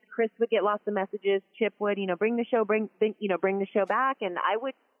messages. Chris would get lots of messages. Chip would, bring the show back. And I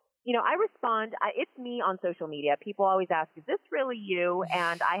would, I respond. It's me on social media. People always ask, is this really you?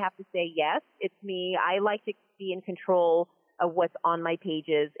 And I have to say, yes, it's me. I like to be in control of what's on my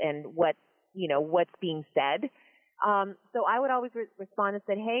pages and what's being said. So I would always respond and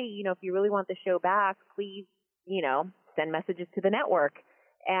said, hey, if you really want the show back, please, send messages to the network.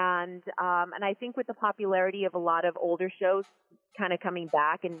 And I think with the popularity of a lot of older shows kind of coming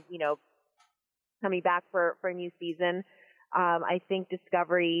back and, coming back for a new season, I think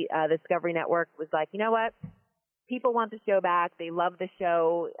Discovery Network was like, you know what? People want the show back. They love the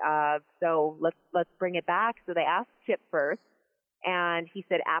show. So let's bring it back. So they asked Chip first, and he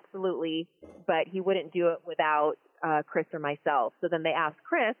said absolutely, but he wouldn't do it without Chris or myself. So then they asked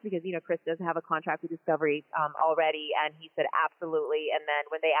Chris, because, Chris doesn't have a contract with Discovery already, and he said absolutely. And then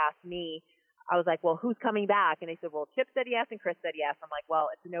when they asked me, I was like, well, who's coming back? And they said, well, Chip said yes and Chris said yes. I'm like, well,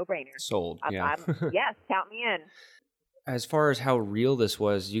 it's a no-brainer. Sold. Yeah. Yes, count me in. As far as how real this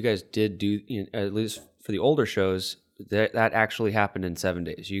was, you guys did do, at least for the older shows, that actually happened in 7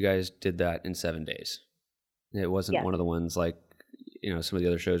 days. You guys did that in 7 days. It wasn't one of the ones like, some of the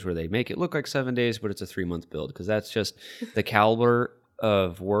other shows where they make it look like 7 days, but it's a 3-month build, because that's just the caliber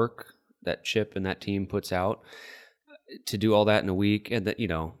of work that Chip and that team puts out to do all that in a week. And that,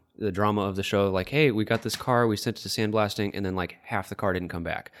 the drama of the show, like, hey, we got this car, we sent it to sandblasting, and then like half the car didn't come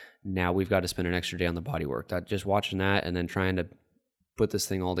back. Now we've got to spend an extra day on the bodywork. Just watching that and then trying to put this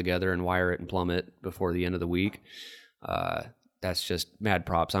thing all together and wire it and plumb it before the end of the week. That's just mad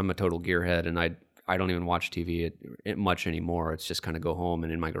props. I'm a total gearhead, and I don't even watch TV much anymore. It's just kind of go home,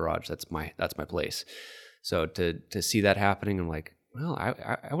 and in my garage, that's my place. So to see that happening, I'm like, well,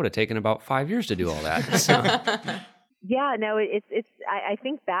 I would have taken about 5 years to do all that. So. Yeah, no, I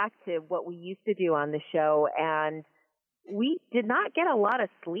think back to what we used to do on the show, and we did not get a lot of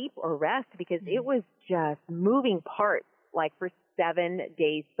sleep or rest because it was just moving parts like for 7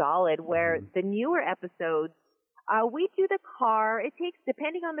 days solid, where the newer episodes, we do the car. It takes,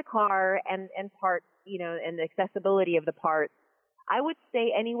 depending on the car and parts, and the accessibility of the parts, I would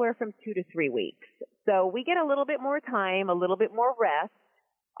say anywhere from 2 to 3 weeks. So we get a little bit more time, a little bit more rest,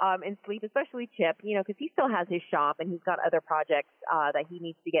 and sleep, especially Chip, because he still has his shop and he's got other projects that he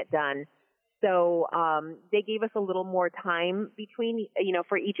needs to get done. So they gave us a little more time between,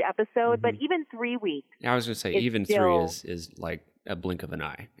 for each episode, but even 3 weeks. I was going to say, even still, 3 is like a blink of an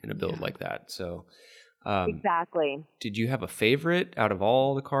eye in a build like that. So Exactly. Did you have a favorite out of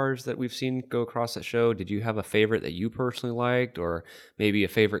all the cars that we've seen go across that show? Did you have a favorite that you personally liked, or maybe a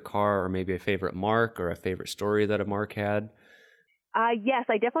favorite car, or maybe a favorite mark, or a favorite story that a mark had? Yes,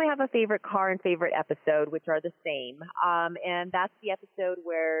 I definitely have a favorite car and favorite episode, which are the same. And that's the episode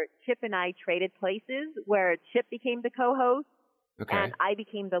where Chip and I traded places, where Chip became the co-host Okay. and I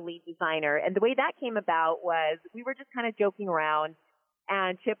became the lead designer. And the way that came about was we were just kind of joking around,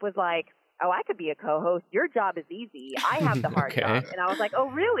 and Chip was like, "Oh, I could be a co-host. Your job is easy. I have the hard Okay. job." And I was like, "Oh,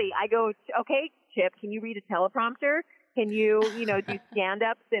 really?" I go, "Okay, Chip, can you read a teleprompter? Can you, do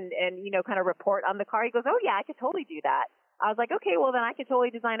stand-ups and, kind of report on the car?" He goes, "Oh, yeah, I could totally do that." I was like, "Okay, well, then I could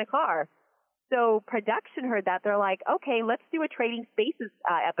totally design a car." So production heard that. They're like, "Okay, let's do a Trading Spaces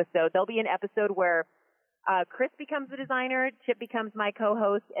episode." There'll be an episode where Chris becomes the designer, Chip becomes my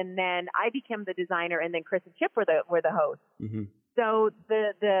co-host, and then I become the designer, and then Chris and Chip were the hosts. Mm-hmm. So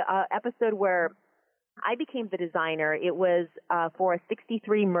the episode where I became the designer, it was for a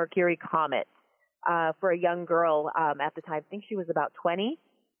 63 Mercury Comet for a young girl at the time. I think she was about 20.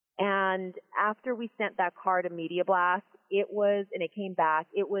 And after we sent that car to Media Blast, it came back.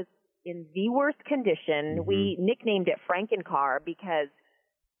 It was in the worst condition. Mm-hmm. We nicknamed it Frankencar because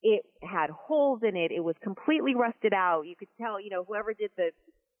it had holes in it. It was completely rusted out. You could tell, whoever did the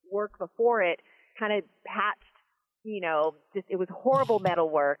work before it kind of patched, it was horrible metal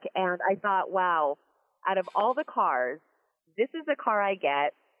work. And I thought, wow, out of all the cars, this is the car I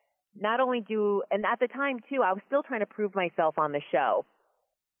get. Not only and at the time too, I was still trying to prove myself on the show.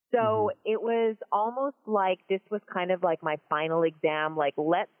 So it was almost like this was kind of like my final exam. Like,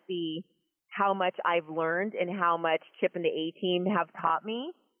 let's see how much I've learned and how much Chip and the A-Team have taught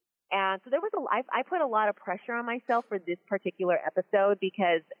me. And so I put a lot of pressure on myself for this particular episode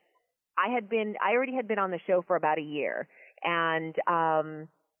because I already had been on the show for about a year. And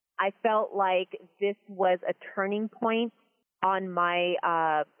I felt like this was a turning point on in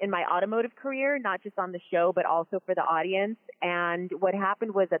my automotive career, not just on the show, but also for the audience. And what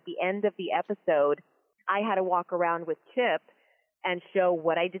happened was at the end of the episode, I had to walk around with Chip and show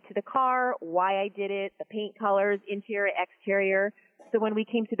what I did to the car, why I did it, the paint colors, interior, exterior. So when we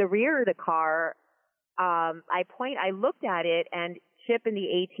came to the rear of the car, I looked at it, and Chip and the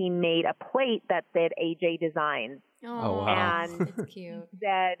A-Team made a plate that said AJ Designs. Oh, wow. And It's cute. he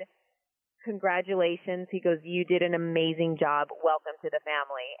said, "Congratulations." He goes, "You did an amazing job. Welcome to the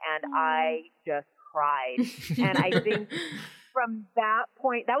family." And I just cried. And I think from that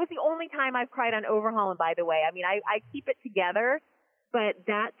point, that was the only time I've cried on Overhauling, by the way. I mean, I keep it together, but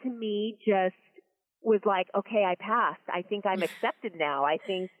that to me just was like, okay, I passed. I think I'm accepted now. I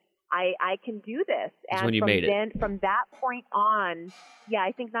think I can do this. That's and when you made it. From that point on, yeah,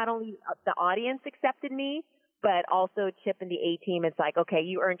 I think not only the audience accepted me, but also Chip and the A-Team. It's like, okay,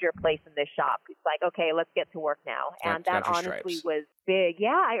 you earned your place in this shop. It's like, okay, let's get to work now. And that honestly was big. Yeah,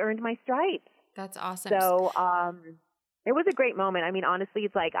 I earned my stripes. That's awesome. So it was a great moment. I mean, honestly,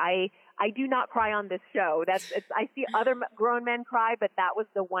 it's like I do not cry on this show. I see other grown men cry, but that was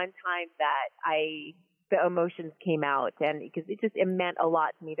the one time that the emotions came out, and because it meant a lot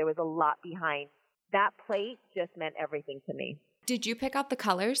to me. There was a lot behind that plate. Just meant everything to me. Did you pick out the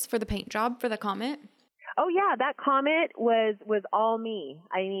colors for the paint job for the Comet? Oh yeah, that Comet was all me.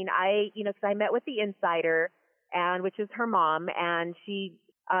 I mean, because I met with the insider, which is her mom, and she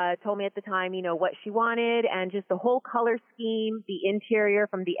told me at the time, what she wanted, and just the whole color scheme, the interior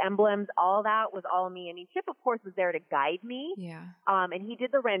from the emblems, all that was all me. I mean, Chip, of course, was there to guide me. Yeah. And he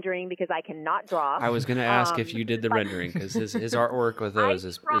did the rendering because I cannot draw. I was going to ask if you did the rendering, because his artwork with those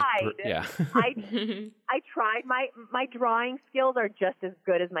is yeah. I tried. My drawing skills are just as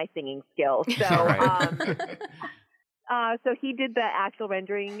good as my singing skills. So, so he did the actual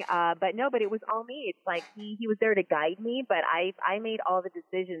rendering, but it was all me. It's like he was there to guide me, but I made all the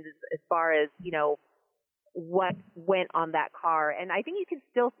decisions as far as, what went on that car. And I think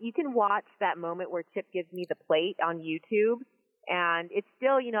you can watch that moment where Chip gives me the plate on YouTube. And it's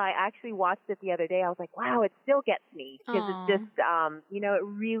still, I actually watched it the other day. I was like, wow, it still gets me because it's just, it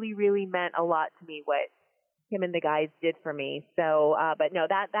really, really meant a lot to me what him and the guys did for me. So, but no,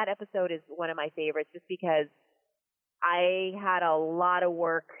 that episode is one of my favorites just because I had a lot of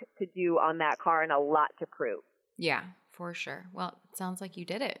work to do on that car and a lot to prove. Yeah, for sure. Well, it sounds like you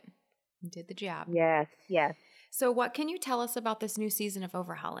did it. You did the job. Yes, yes. So what can you tell us about this new season of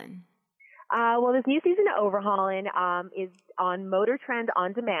Overhauling? Well, this new season of Overhauling is on Motor Trend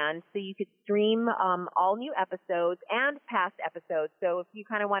On Demand, so you could stream all new episodes and past episodes. So if you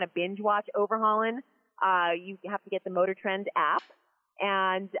kind of want to binge watch Overhauling, you have to get the Motor Trend app.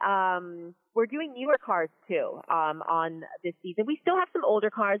 And we're doing newer cars too on this season. We still have some older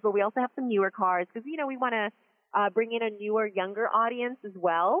cars, but we also have some newer cars because, we want to bring in a newer, younger audience as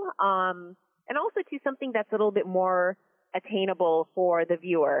well. And also to something that's a little bit more attainable for the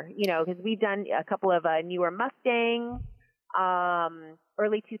viewer, because we've done a couple of newer Mustang,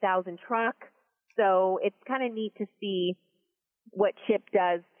 early 2000 truck. So it's kind of neat to see what Chip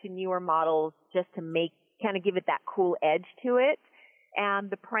does to newer models just to kind of give it that cool edge to it. And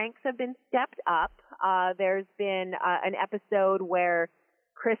the pranks have been stepped up. There's been an episode where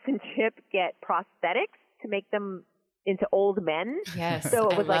Chris and Chip get prosthetics to make them into old men. Yes. So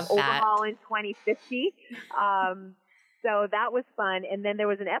it was I like love that. Overhaul in 2050. So that was fun. And then there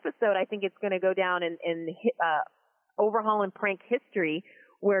was an episode, I think it's going to go down in Overhaul and prank history,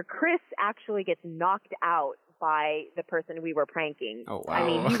 where Chris actually gets knocked out by the person we were pranking. Oh, wow. I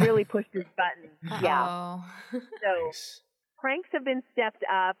mean, he really pushed his button. Yeah. Oh. So pranks have been stepped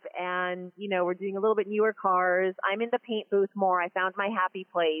up, and, we're doing a little bit newer cars. I'm in the paint booth more. I found my happy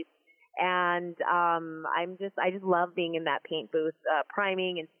place. And I just love being in that paint booth,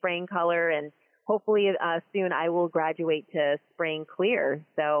 priming and spraying color. And hopefully soon I will graduate to spraying clear.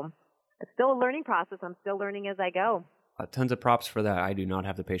 So it's still a learning process. I'm still learning as I go. Tons of props for that. I do not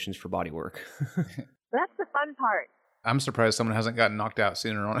have the patience for body work. That's the fun part. I'm surprised someone hasn't gotten knocked out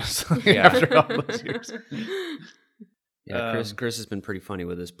sooner, honestly, Yeah. after all those years. Yeah, Chris has been pretty funny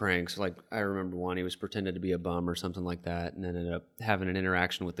with his pranks. Like, I remember one, he was pretending to be a bum or something like that, and then ended up having an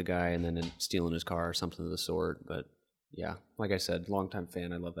interaction with the guy and then stealing his car or something of the sort. But yeah, like I said, longtime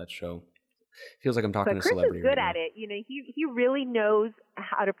fan. I love that show. Feels like I'm talking But to a Chris celebrity. is good right at it. He really knows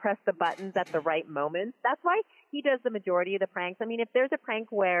how to press the buttons at the right moments. That's why he does the majority of the pranks. I mean, if there's a prank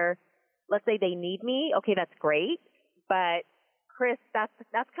where, let's say they need me, okay, that's great. But Chris, that's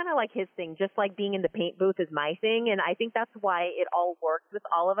kind of like his thing. Just like being in the paint booth is my thing, and I think that's why it all works with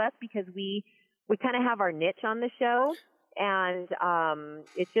all of us, because we kind of have our niche on the show. And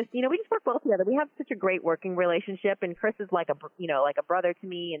it's just, we just work well together. We have such a great working relationship, and Chris is like a brother to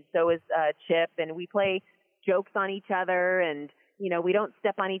me, and so is Chip, and we play jokes on each other, and we don't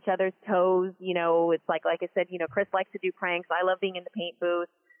step on each other's toes. It's like I said, Chris likes to do pranks. I love being in the paint booth.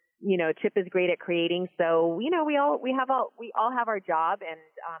 Chip is great at creating. So we all have our job, and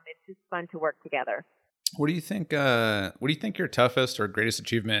it's just fun to work together. What do you think? What do you think your toughest or greatest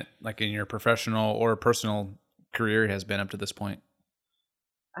achievement, like in your professional or personal career, has been up to this point?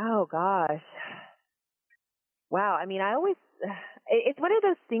 Oh gosh. Wow. I mean, it's one of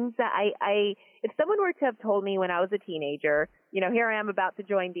those things that if someone were to have told me when I was a teenager, here I am about to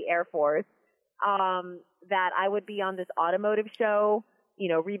join the Air Force, that I would be on this automotive show,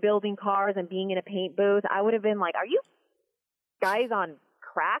 rebuilding cars and being in a paint booth, I would have been like, are you guys on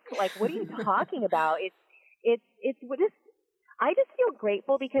crack? Like, what are you talking about? I just feel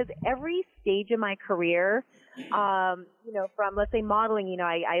grateful because every stage of my career, from, let's say, modeling,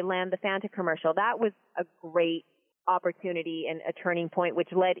 I land the Fanta commercial. That was a great opportunity and a turning point, which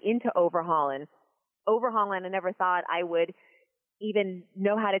led into Overhauling. I never thought I would even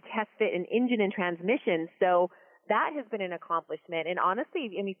know how to test fit an engine and transmission. So that has been an accomplishment. And honestly,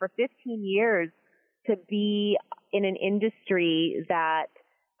 I mean, for 15 years to be in an industry that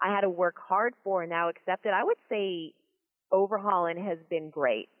I had to work hard for and now accepted, I would say Overhauling has been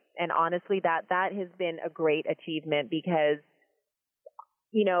great. And honestly, that has been a great achievement because,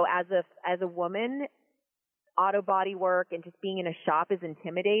 as a woman, auto body work and just being in a shop is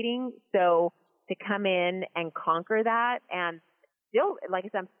intimidating. So to come in and conquer that, and still, like I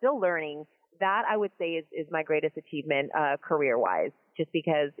said, I'm still learning, that I would say is my greatest achievement career-wise, just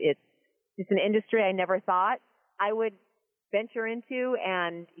because it's just an industry I never thought I would venture into,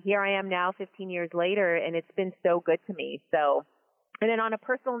 and here I am now 15 years later, and it's been so good to me. So, and then on a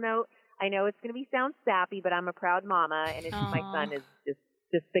personal note, I know it's going to sound sappy, but I'm a proud mama, and my son is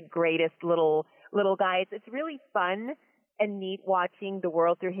just the greatest little guy. It's really fun and neat watching the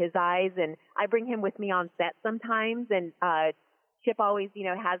world through his eyes, and I bring him with me on set sometimes, and Chip always,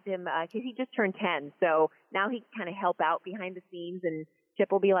 has him, because he just turned 10, so now he can kind of help out behind the scenes, and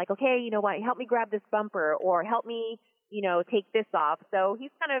Chip will be like, okay, you know what, help me grab this bumper, or help me, take this off. So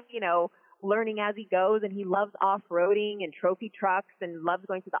he's kind of, learning as he goes, and he loves off-roading and trophy trucks and loves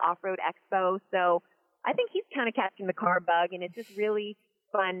going to the off-road expo. So I think he's kind of catching the car bug, and it's just really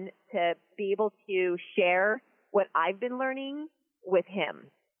fun to be able to share what I've been learning with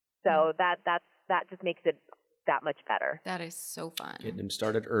him. So that just makes it that much better. That is so fun. Getting him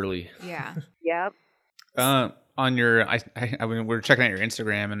started early. Yeah. Yep. On your, I mean, we're checking out your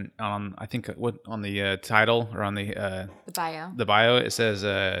Instagram, and I think on the title or on the bio, it says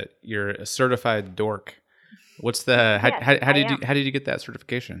you're a certified dork. What's the Yes, how did you get that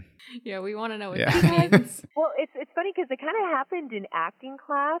certification? Yeah, we want to know what Yeah. that means. Well, it's funny because it kind of happened in acting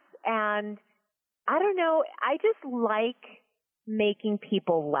class, and I don't know, I just like making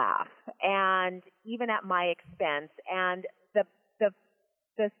people laugh, and even at my expense. And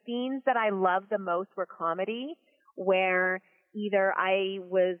the scenes that I loved the most were comedy, where either I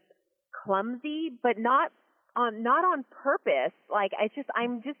was clumsy, but not on purpose. Like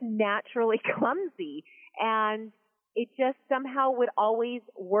I'm just naturally clumsy, and it just somehow would always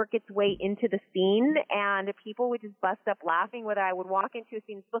work its way into the scene, and people would just bust up laughing. Whether I would walk into a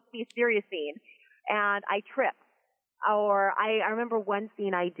scene, it's supposed to be a serious scene, and I trip. Or I remember one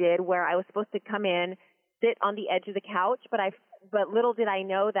scene I did where I was supposed to come in, sit on the edge of the couch, but little did I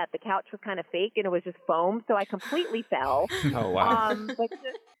know that the couch was kind of fake and it was just foam, so I completely fell. Oh wow.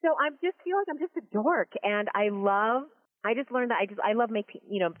 So I just feel like I'm just a dork, and I just learned that I love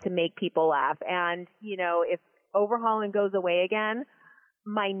to make people laugh. And if overhauling goes away again,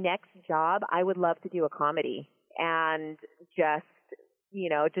 my next job, I would love to do a comedy and just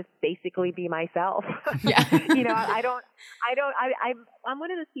basically be myself. Yeah. I'm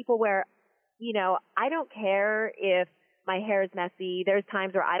one of those people where, I don't care if my hair is messy. There's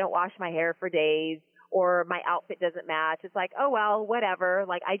times where I don't wash my hair for days, or my outfit doesn't match. It's like, oh, well, whatever.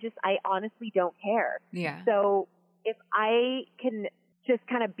 Like, I honestly don't care. Yeah. So if I can just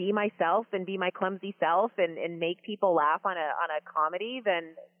kind of be myself and be my clumsy self and make people laugh on a comedy,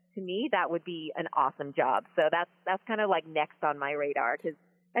 then to me, that would be an awesome job. So that's kind of like next on my radar, because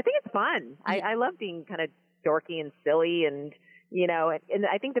I think it's fun. I love being kind of dorky and silly, and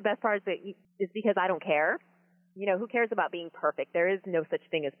I think the best part is that is because I don't care. Who cares about being perfect? There is no such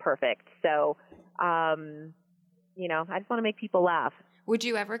thing as perfect. So, I just want to make people laugh. Would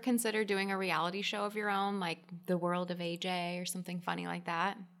you ever consider doing a reality show of your own, like The World of AJ or something funny like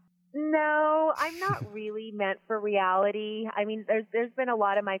that? No, I'm not really meant for reality. I mean, there's been a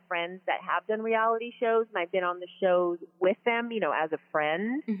lot of my friends that have done reality shows, and I've been on the shows with them, as a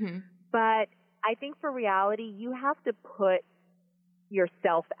friend. Mm-hmm. But I think for reality, you have to put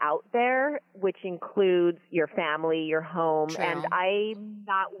yourself out there, which includes your family, your home. True. And I'm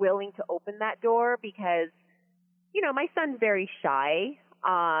not willing to open that door because, my son's very shy.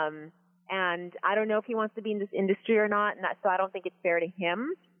 And I don't know if he wants to be in this industry or not. So I don't think it's fair to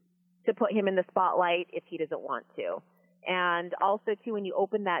him to put him in the spotlight if he doesn't want to. And also, too, when you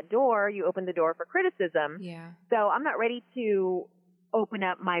open that door, you open the door for criticism. Yeah. So I'm not ready to open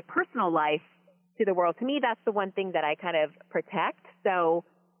up my personal life to the world. To me, that's the one thing that I kind of protect. So,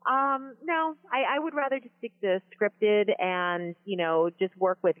 no, I would rather just stick to scripted and, just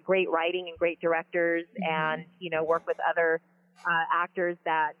work with great writing and great directors, and, work with other actors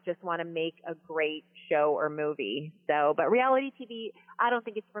that just want to make a great show or movie. So, but reality TV, I don't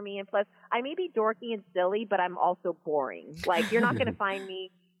think it's for me. And plus, I may be dorky and silly, but I'm also boring. Like, you're not going to find me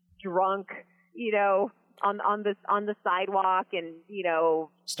drunk, on the sidewalk and,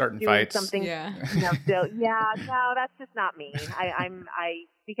 Starting doing fights. something. Yeah. No, that's just not me.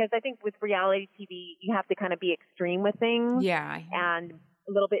 Because I think with reality TV, you have to kind of be extreme with things. Yeah. And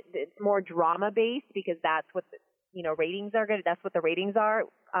a little bit, it's more drama based because that's what ratings are good. That's what the ratings are.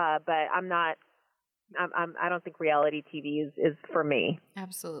 But I don't think reality TV is for me.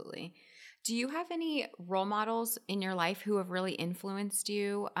 Absolutely. Do you have any role models in your life who have really influenced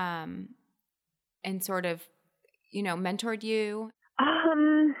you, and sort of, mentored you?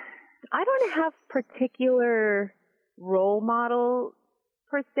 I don't have particular role model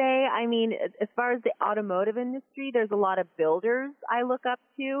per se. I mean, as far as the automotive industry, there's a lot of builders I look up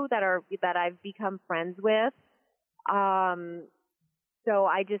to that I've become friends with. So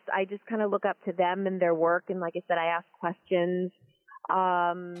I just kind of look up to them and their work. And like I said, I ask questions.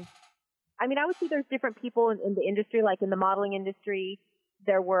 I mean, I would say there's different people in the industry, like in the modeling industry.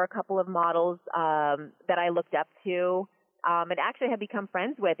 There were a couple of models that I looked up to and actually have become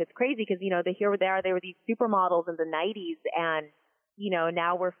friends with. It's crazy because, here they were these supermodels in the 90s, and,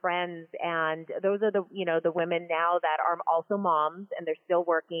 now we're friends. And those are the women now that are also moms, and they're still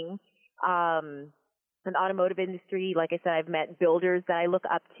working. In the automotive industry, like I said, I've met builders that I look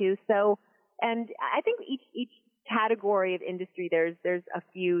up to. So, and I think each category of industry, there's a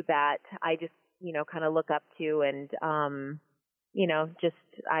few that I just, kind of look up to, and, just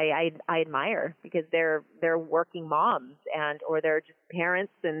I admire because they're working moms or they're just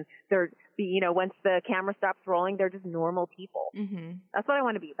parents, and they're, once the camera stops rolling, they're just normal people. Mm-hmm. That's what I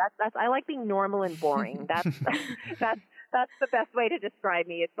want to be. That's I like being normal and boring. That's the best way to describe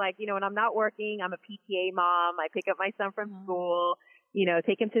me. It's like, when I'm not working, I'm a PTA mom. I pick up my son from school,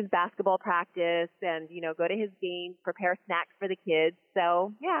 take him to his basketball practice, and, go to his games, prepare snacks for the kids.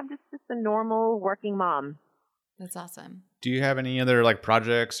 So yeah, I'm just a normal working mom. That's awesome. Do you have any other like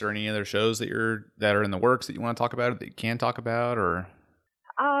projects or any other shows that are in the works that you want to talk about, that you can talk about, or?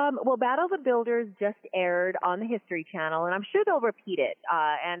 Well, Battle of the Builders just aired on the History Channel, and I'm sure they'll repeat it.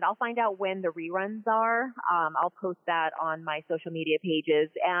 And I'll find out when the reruns are. I'll post that on my social media pages.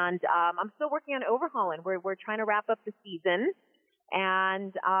 And I'm still working on Overhauling. We're trying to wrap up the season.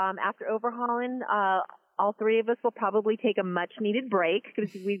 And after Overhauling, all three of us will probably take a much-needed break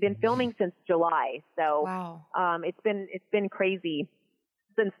because we've been filming since July. So Wow. it's been crazy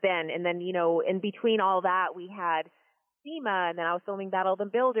since then. And then, you know, in between all that, we had SEMA, and then I was filming Battle of the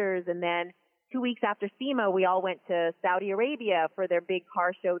Builders, and then 2 weeks after SEMA, we all went to Saudi Arabia for their big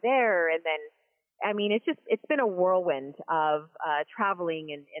car show there, and then, I mean, it's been a whirlwind of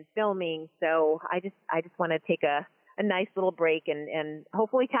traveling and filming, so I just want to take a nice little break and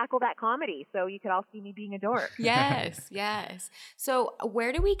hopefully tackle that comedy, so you could all see me being a dork. Yes, yes. So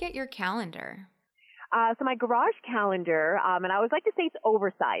where do we get your calendar? So my garage calendar, and I always like to say it's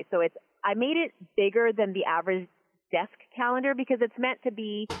oversized, so I made it bigger than the average desk calendar because it's meant to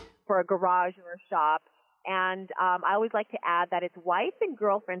be for a garage or a shop. And I always like to add that it's wife and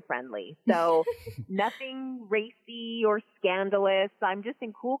girlfriend friendly. So nothing racy or scandalous. I'm just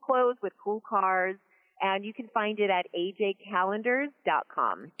in cool clothes with cool cars. And you can find it at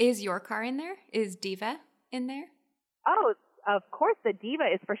ajcalendars.com. Is your car in there? Is Diva in there? Oh, of course, the Diva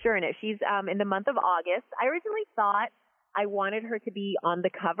is for sure in it. She's in the month of August. I originally thought I wanted her to be on the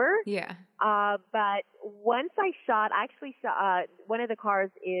cover. Yeah. But once I actually shot, one of the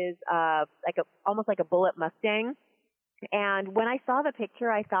cars is almost like a Bullitt Mustang. And when I saw the picture,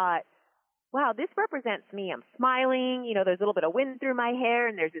 I thought, wow, this represents me. I'm smiling. You know, there's a little bit of wind through my hair,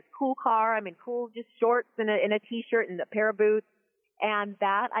 and there's this cool car. I'm in cool just shorts and a T-shirt and a pair of boots. And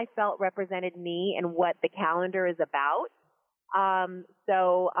that I felt represented me and what the calendar is about.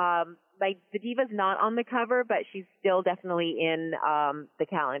 The Diva's not on the cover, but she's still definitely in the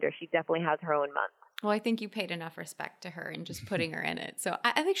calendar. She definitely has her own month. Well, I think you paid enough respect to her and just putting her in it. So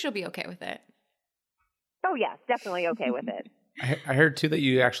I think she'll be okay with it. Oh, yeah, definitely okay with it. I heard, too, that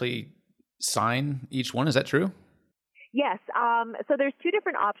you actually sign each one. Is that true? Yes. So there's two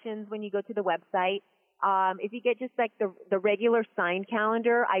different options when you go to the website. If you get just like the regular signed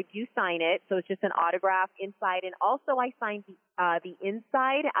calendar, I do sign it. So it's just an autograph inside. And also I signed the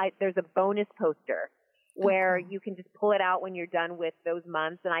inside. There's a bonus poster where you can just pull it out when you're done with those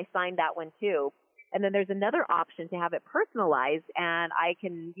months. And I signed that one too. And then there's another option to have it personalized, and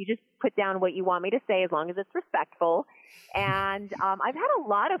you just put down what you want me to say as long as it's respectful. And I've had a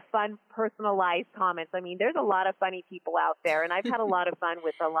lot of fun personalized comments. I mean, there's a lot of funny people out there, and I've had a lot of fun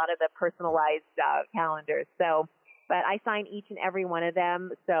with a lot of the personalized calendars. So, but I sign each and every one of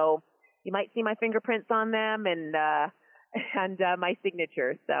them, so you might see my fingerprints on them and my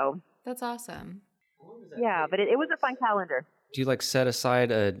signature. So that's awesome. Yeah, but it was a fun calendar. Do you like set aside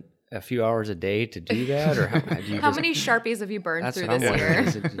a few hours a day to do that, or how many Sharpies have you burned through this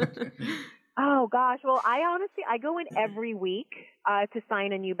year? Oh gosh, well, I go in every week to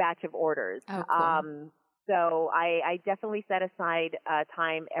sign a new batch of orders. Oh, cool. So I definitely set aside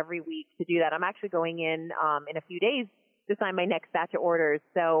time every week to do that. I'm actually going in a few days to sign my next batch of orders.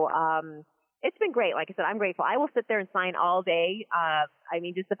 So it's been great. Like I said, I'm grateful. I will sit there and sign all day. I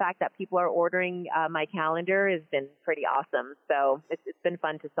mean, just the fact that people are ordering my calendar has been pretty awesome. So it's been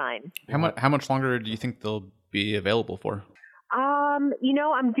fun to sign. How much longer do you think they'll be available for? You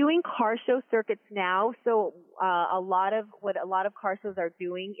know, I'm doing car show circuits now. So a lot of car shows are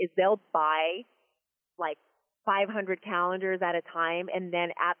doing is they'll buy like 500 calendars at a time, and then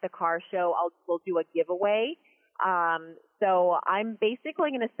at the car show we'll do a giveaway. So I'm basically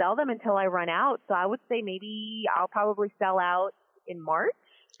going to sell them until I run out. So I would say maybe I'll probably sell out in March.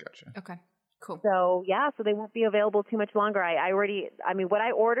 Gotcha. Okay, cool. So yeah, so they won't be available too much longer. I mean, what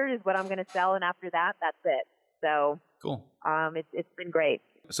I ordered is what I'm going to sell, and after that, that's it. So cool. It's been great.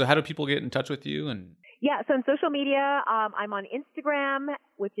 So how do people get in touch with you? And yeah, so on social media, I'm on Instagram,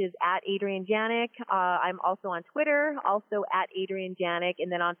 which is at Adrienne Janik. I'm also on Twitter, also at Adrienne Janik.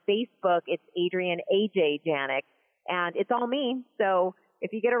 And then on Facebook, it's Adrienne AJ Janik. And it's all me. So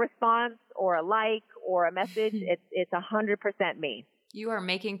if you get a response or a like or a message, it's 100% me. You are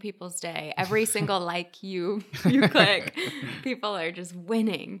making people's day. Every single like you click, people are just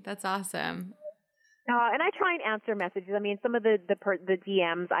winning. That's awesome. And I try and answer messages. I mean, some of the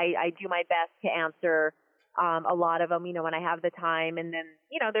DMs, I do my best to answer a lot of them, you know, when I have the time. And then,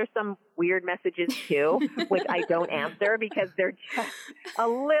 you know, there's some weird messages too, which I don't answer because they're just a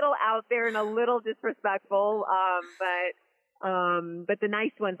little out there and a little disrespectful. But the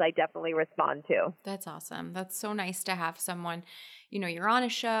nice ones I definitely respond to. That's awesome. That's so nice to have someone, you know, you're on a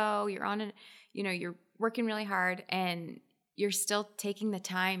show, you're working really hard and you're still taking the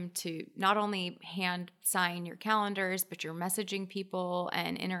time to not only hand sign your calendars, but you're messaging people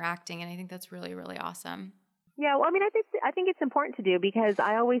and interacting. And I think that's really, really awesome. Yeah, well, I mean, I think it's important to do because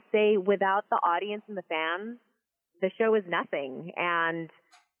I always say without the audience and the fans, the show is nothing. And,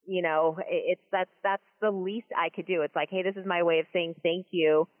 you know, that's the least I could do. It's like, hey, this is my way of saying thank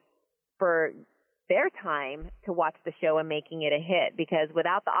you for their time to watch the show and making it a hit, because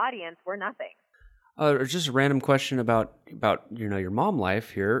without the audience, we're nothing. Just a random question about your mom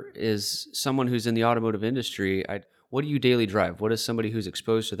life here. Is someone who's in the automotive industry, what do you daily drive? What does somebody who's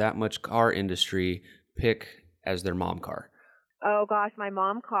exposed to that much car industry pick as their mom car? Oh gosh, my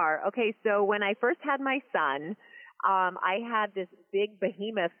mom car. Okay, so when I first had my son, I had this big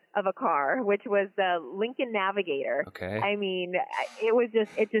behemoth of a car, which was the Lincoln Navigator. Okay. I mean,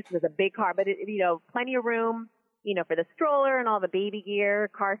 it just was a big car, but plenty of room, for the stroller and all the baby gear,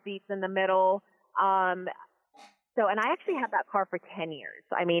 car seats in the middle. And I actually had that car for 10 years.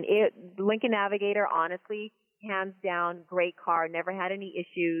 I mean, Lincoln Navigator, honestly, hands down, great car, never had any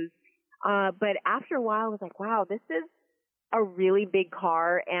issues. But after a while, I was like, wow, this is a really big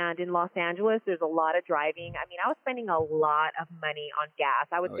car. And in Los Angeles, there's a lot of driving. I mean, I was spending a lot of money on gas.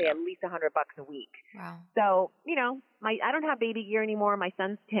 I would say at least $100 a week. Wow. So, I don't have baby gear anymore. My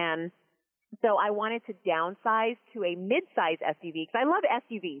son's 10. So I wanted to downsize to a mid-size SUV because I love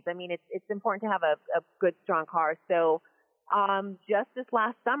SUVs. I mean, it's important to have a good, strong car. So just this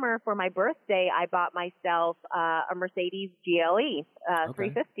last summer for my birthday, I bought myself a Mercedes GLE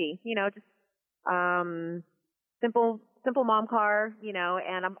 350. Simple mom car.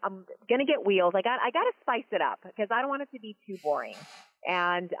 And I'm gonna get wheels. I got to spice it up because I don't want it to be too boring.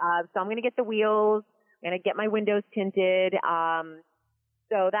 And so I'm gonna get the wheels. I'm gonna get my windows tinted.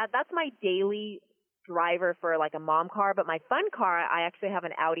 So that's my daily driver for like a mom car. But my fun car, I actually have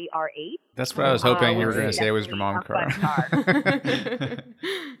an Audi R8. That's what I was hoping you were going to say. It was your mom car.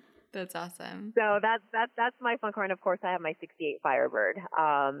 That's awesome. So that's my fun car, and of course I have my '68 Firebird.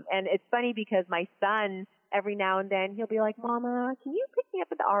 And it's funny because my son every now and then he'll be like, "Mama, can you pick me up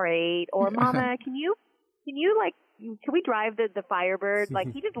with the R8?" Or "Mama, can we drive the Firebird?"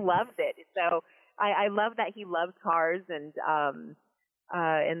 Like he just loves it. So I love that he loves cars and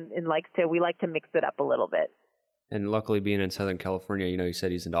we like to mix it up a little bit. And luckily being in Southern California, you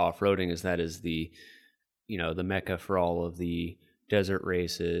said he's into off-roading, that is the mecca for all of the desert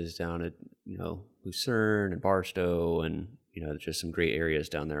races down at, Lucerne and Barstow and, just some great areas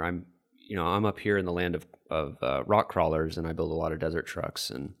down there. I'm up here in the land of rock crawlers, and I build a lot of desert trucks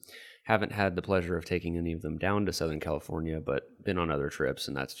and haven't had the pleasure of taking any of them down to Southern California, but been on other trips,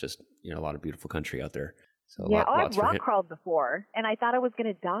 and that's just, a lot of beautiful country out there. So I've rock crawled before, and I thought I was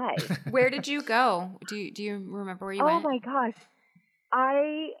going to die. Where did you go? Do you remember where you went? Oh my gosh,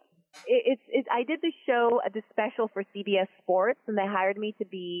 I did the show, the special for CBS Sports, and they hired me to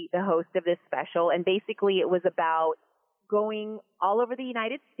be the host of this special. And basically, it was about going all over the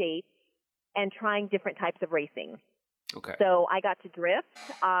United States and trying different types of racing. Okay. So I got to drift.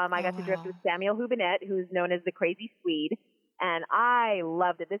 I got to drift with Samuel Hubinette, who's known as the Crazy Swede. And I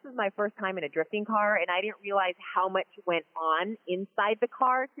loved it. This is my first time in a drifting car, and I didn't realize how much went on inside the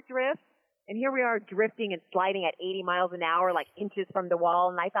car to drift. And here we are drifting and sliding at 80 miles an hour, like inches from the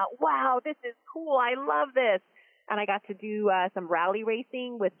wall. And I thought, wow, this is cool. I love this. And I got to do some rally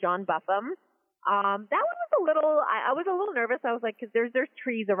racing with John Buffum. That one was a little, I was a little nervous. I was like, because there's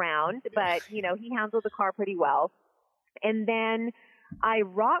trees around, but, he handled the car pretty well. And then I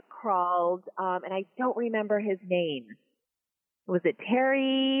rock crawled, and I don't remember his name. Was it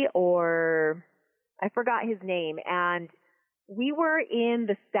Terry or I forgot his name? And we were in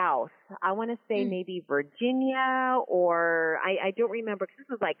the South. I want to say maybe Virginia or I don't remember because this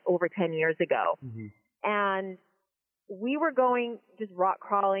was like over 10 years ago. Mm-hmm. And we were going just rock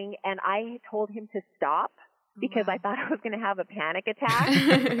crawling, and I told him to stop because I thought I was going to have a panic attack.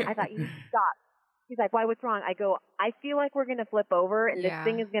 I thought, you stop. He's like, why, what's wrong? I go, I feel like we're going to flip over and this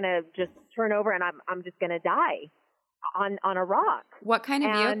thing is going to just turn over and I'm just going to die on a rock. What kind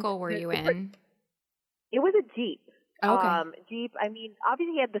of vehicle were you in? It was a Jeep. Okay. Jeep. I mean,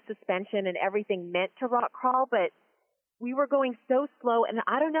 obviously he had the suspension and everything meant to rock crawl, but we were going so slow. And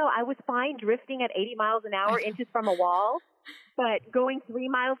I don't know, I was fine drifting at 80 miles an hour, inches from a wall, but going 3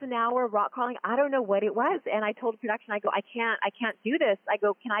 miles an hour, rock crawling, I don't know what it was. And I told production, I go, I can't do this. I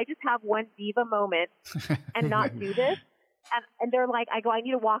go, can I just have one diva moment and not do this? And they're like, I go, I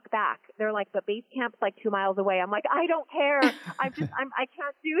need to walk back. They're like, but base camp's like 2 miles away. I'm like, I don't care. I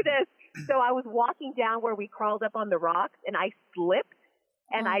can't do this. So I was walking down where we crawled up on the rocks, and I slipped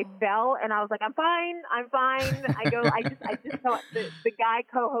and I fell, and I was like, I'm fine. I just thought the guy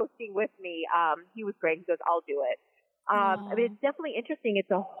co-hosting with me, he was great. He goes, I'll do it. I mean, it's definitely interesting.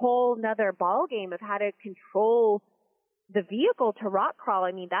 It's a whole nother ball game of how to control the vehicle to rock crawl.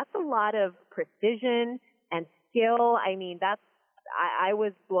 I mean, that's a lot of precision and skill. I mean, I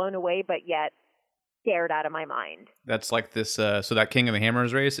was blown away, but yet scared out of my mind. That's like this. So that King of the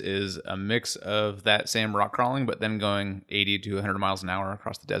Hammers race is a mix of that same rock crawling, but then going 80 to 100 miles an hour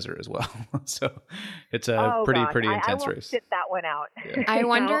across the desert as well. So it's a pretty intense I race. Sit that one out. Yeah.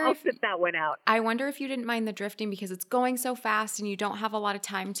 I'll sit that one out. I wonder if you didn't mind the drifting because it's going so fast and you don't have a lot of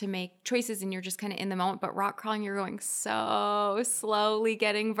time to make choices and you're just kind of in the moment. But rock crawling, you're going so slowly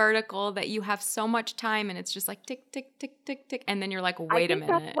getting vertical that you have so much time and it's just like tick, tick, tick, tick, tick. And then you're like, wait a minute.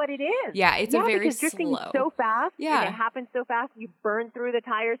 That's what it is. Yeah, it's a very because drifting slow. So fast. Yeah. And it happens so fast. You burn through the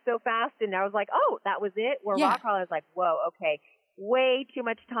tires so fast. And I was like, oh, that was it. Where rock crawling is like, whoa, okay. Way too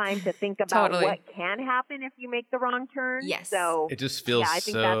much time to think about what can happen if you make the wrong turn. Yes. So it just feels I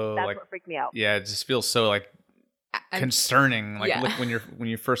think so that's like, what freaked me out. Yeah, it just feels so like concerning. Like when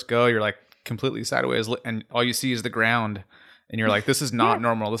you first go, you're like completely sideways and all you see is the ground. And you're like, this is not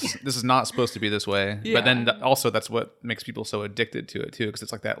normal. This is not supposed to be this way. Yeah. But then also that's what makes people so addicted to it too, because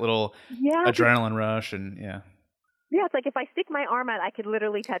it's like that little adrenaline rush and Yeah, it's like if I stick my arm out, I could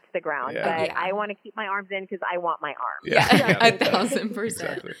literally touch the ground. But I want to keep my arms in because I want my arm. Yeah, 1,000%.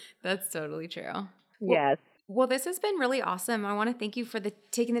 Exactly. That's totally true. Yes. Well, this has been really awesome. I want to thank you for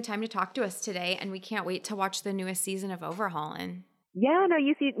taking the time to talk to us today, and we can't wait to watch the newest season of Overhaulin'. Yeah, no,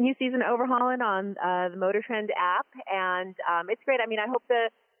 you see new season Overhaulin' on the Motor Trend app, and it's great. I mean, I hope the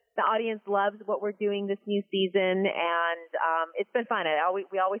audience loves what we're doing this new season, and it's been fun.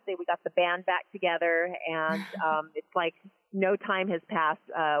 We always say we got the band back together, and it's like no time has passed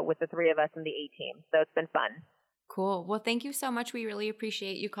with the three of us in the A-team, so it's been fun. Cool. Well, thank you so much. We really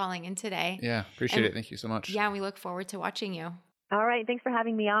appreciate you calling in today. Yeah, appreciate it. Thank you so much. Yeah, we look forward to watching you. All right, thanks for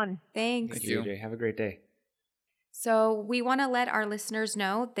having me on. Thanks. Thank you, AJ. Have a great day. So we want to let our listeners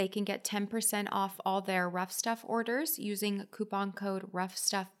know they can get 10% off all their Rough Stuff orders using coupon code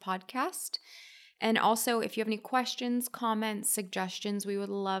RoughStuffPodcast. And also, if you have any questions, comments, suggestions, we would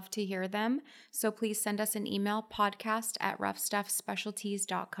love to hear them. So please send us an email,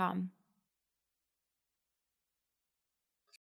 podcast@roughstuffspecialties.com.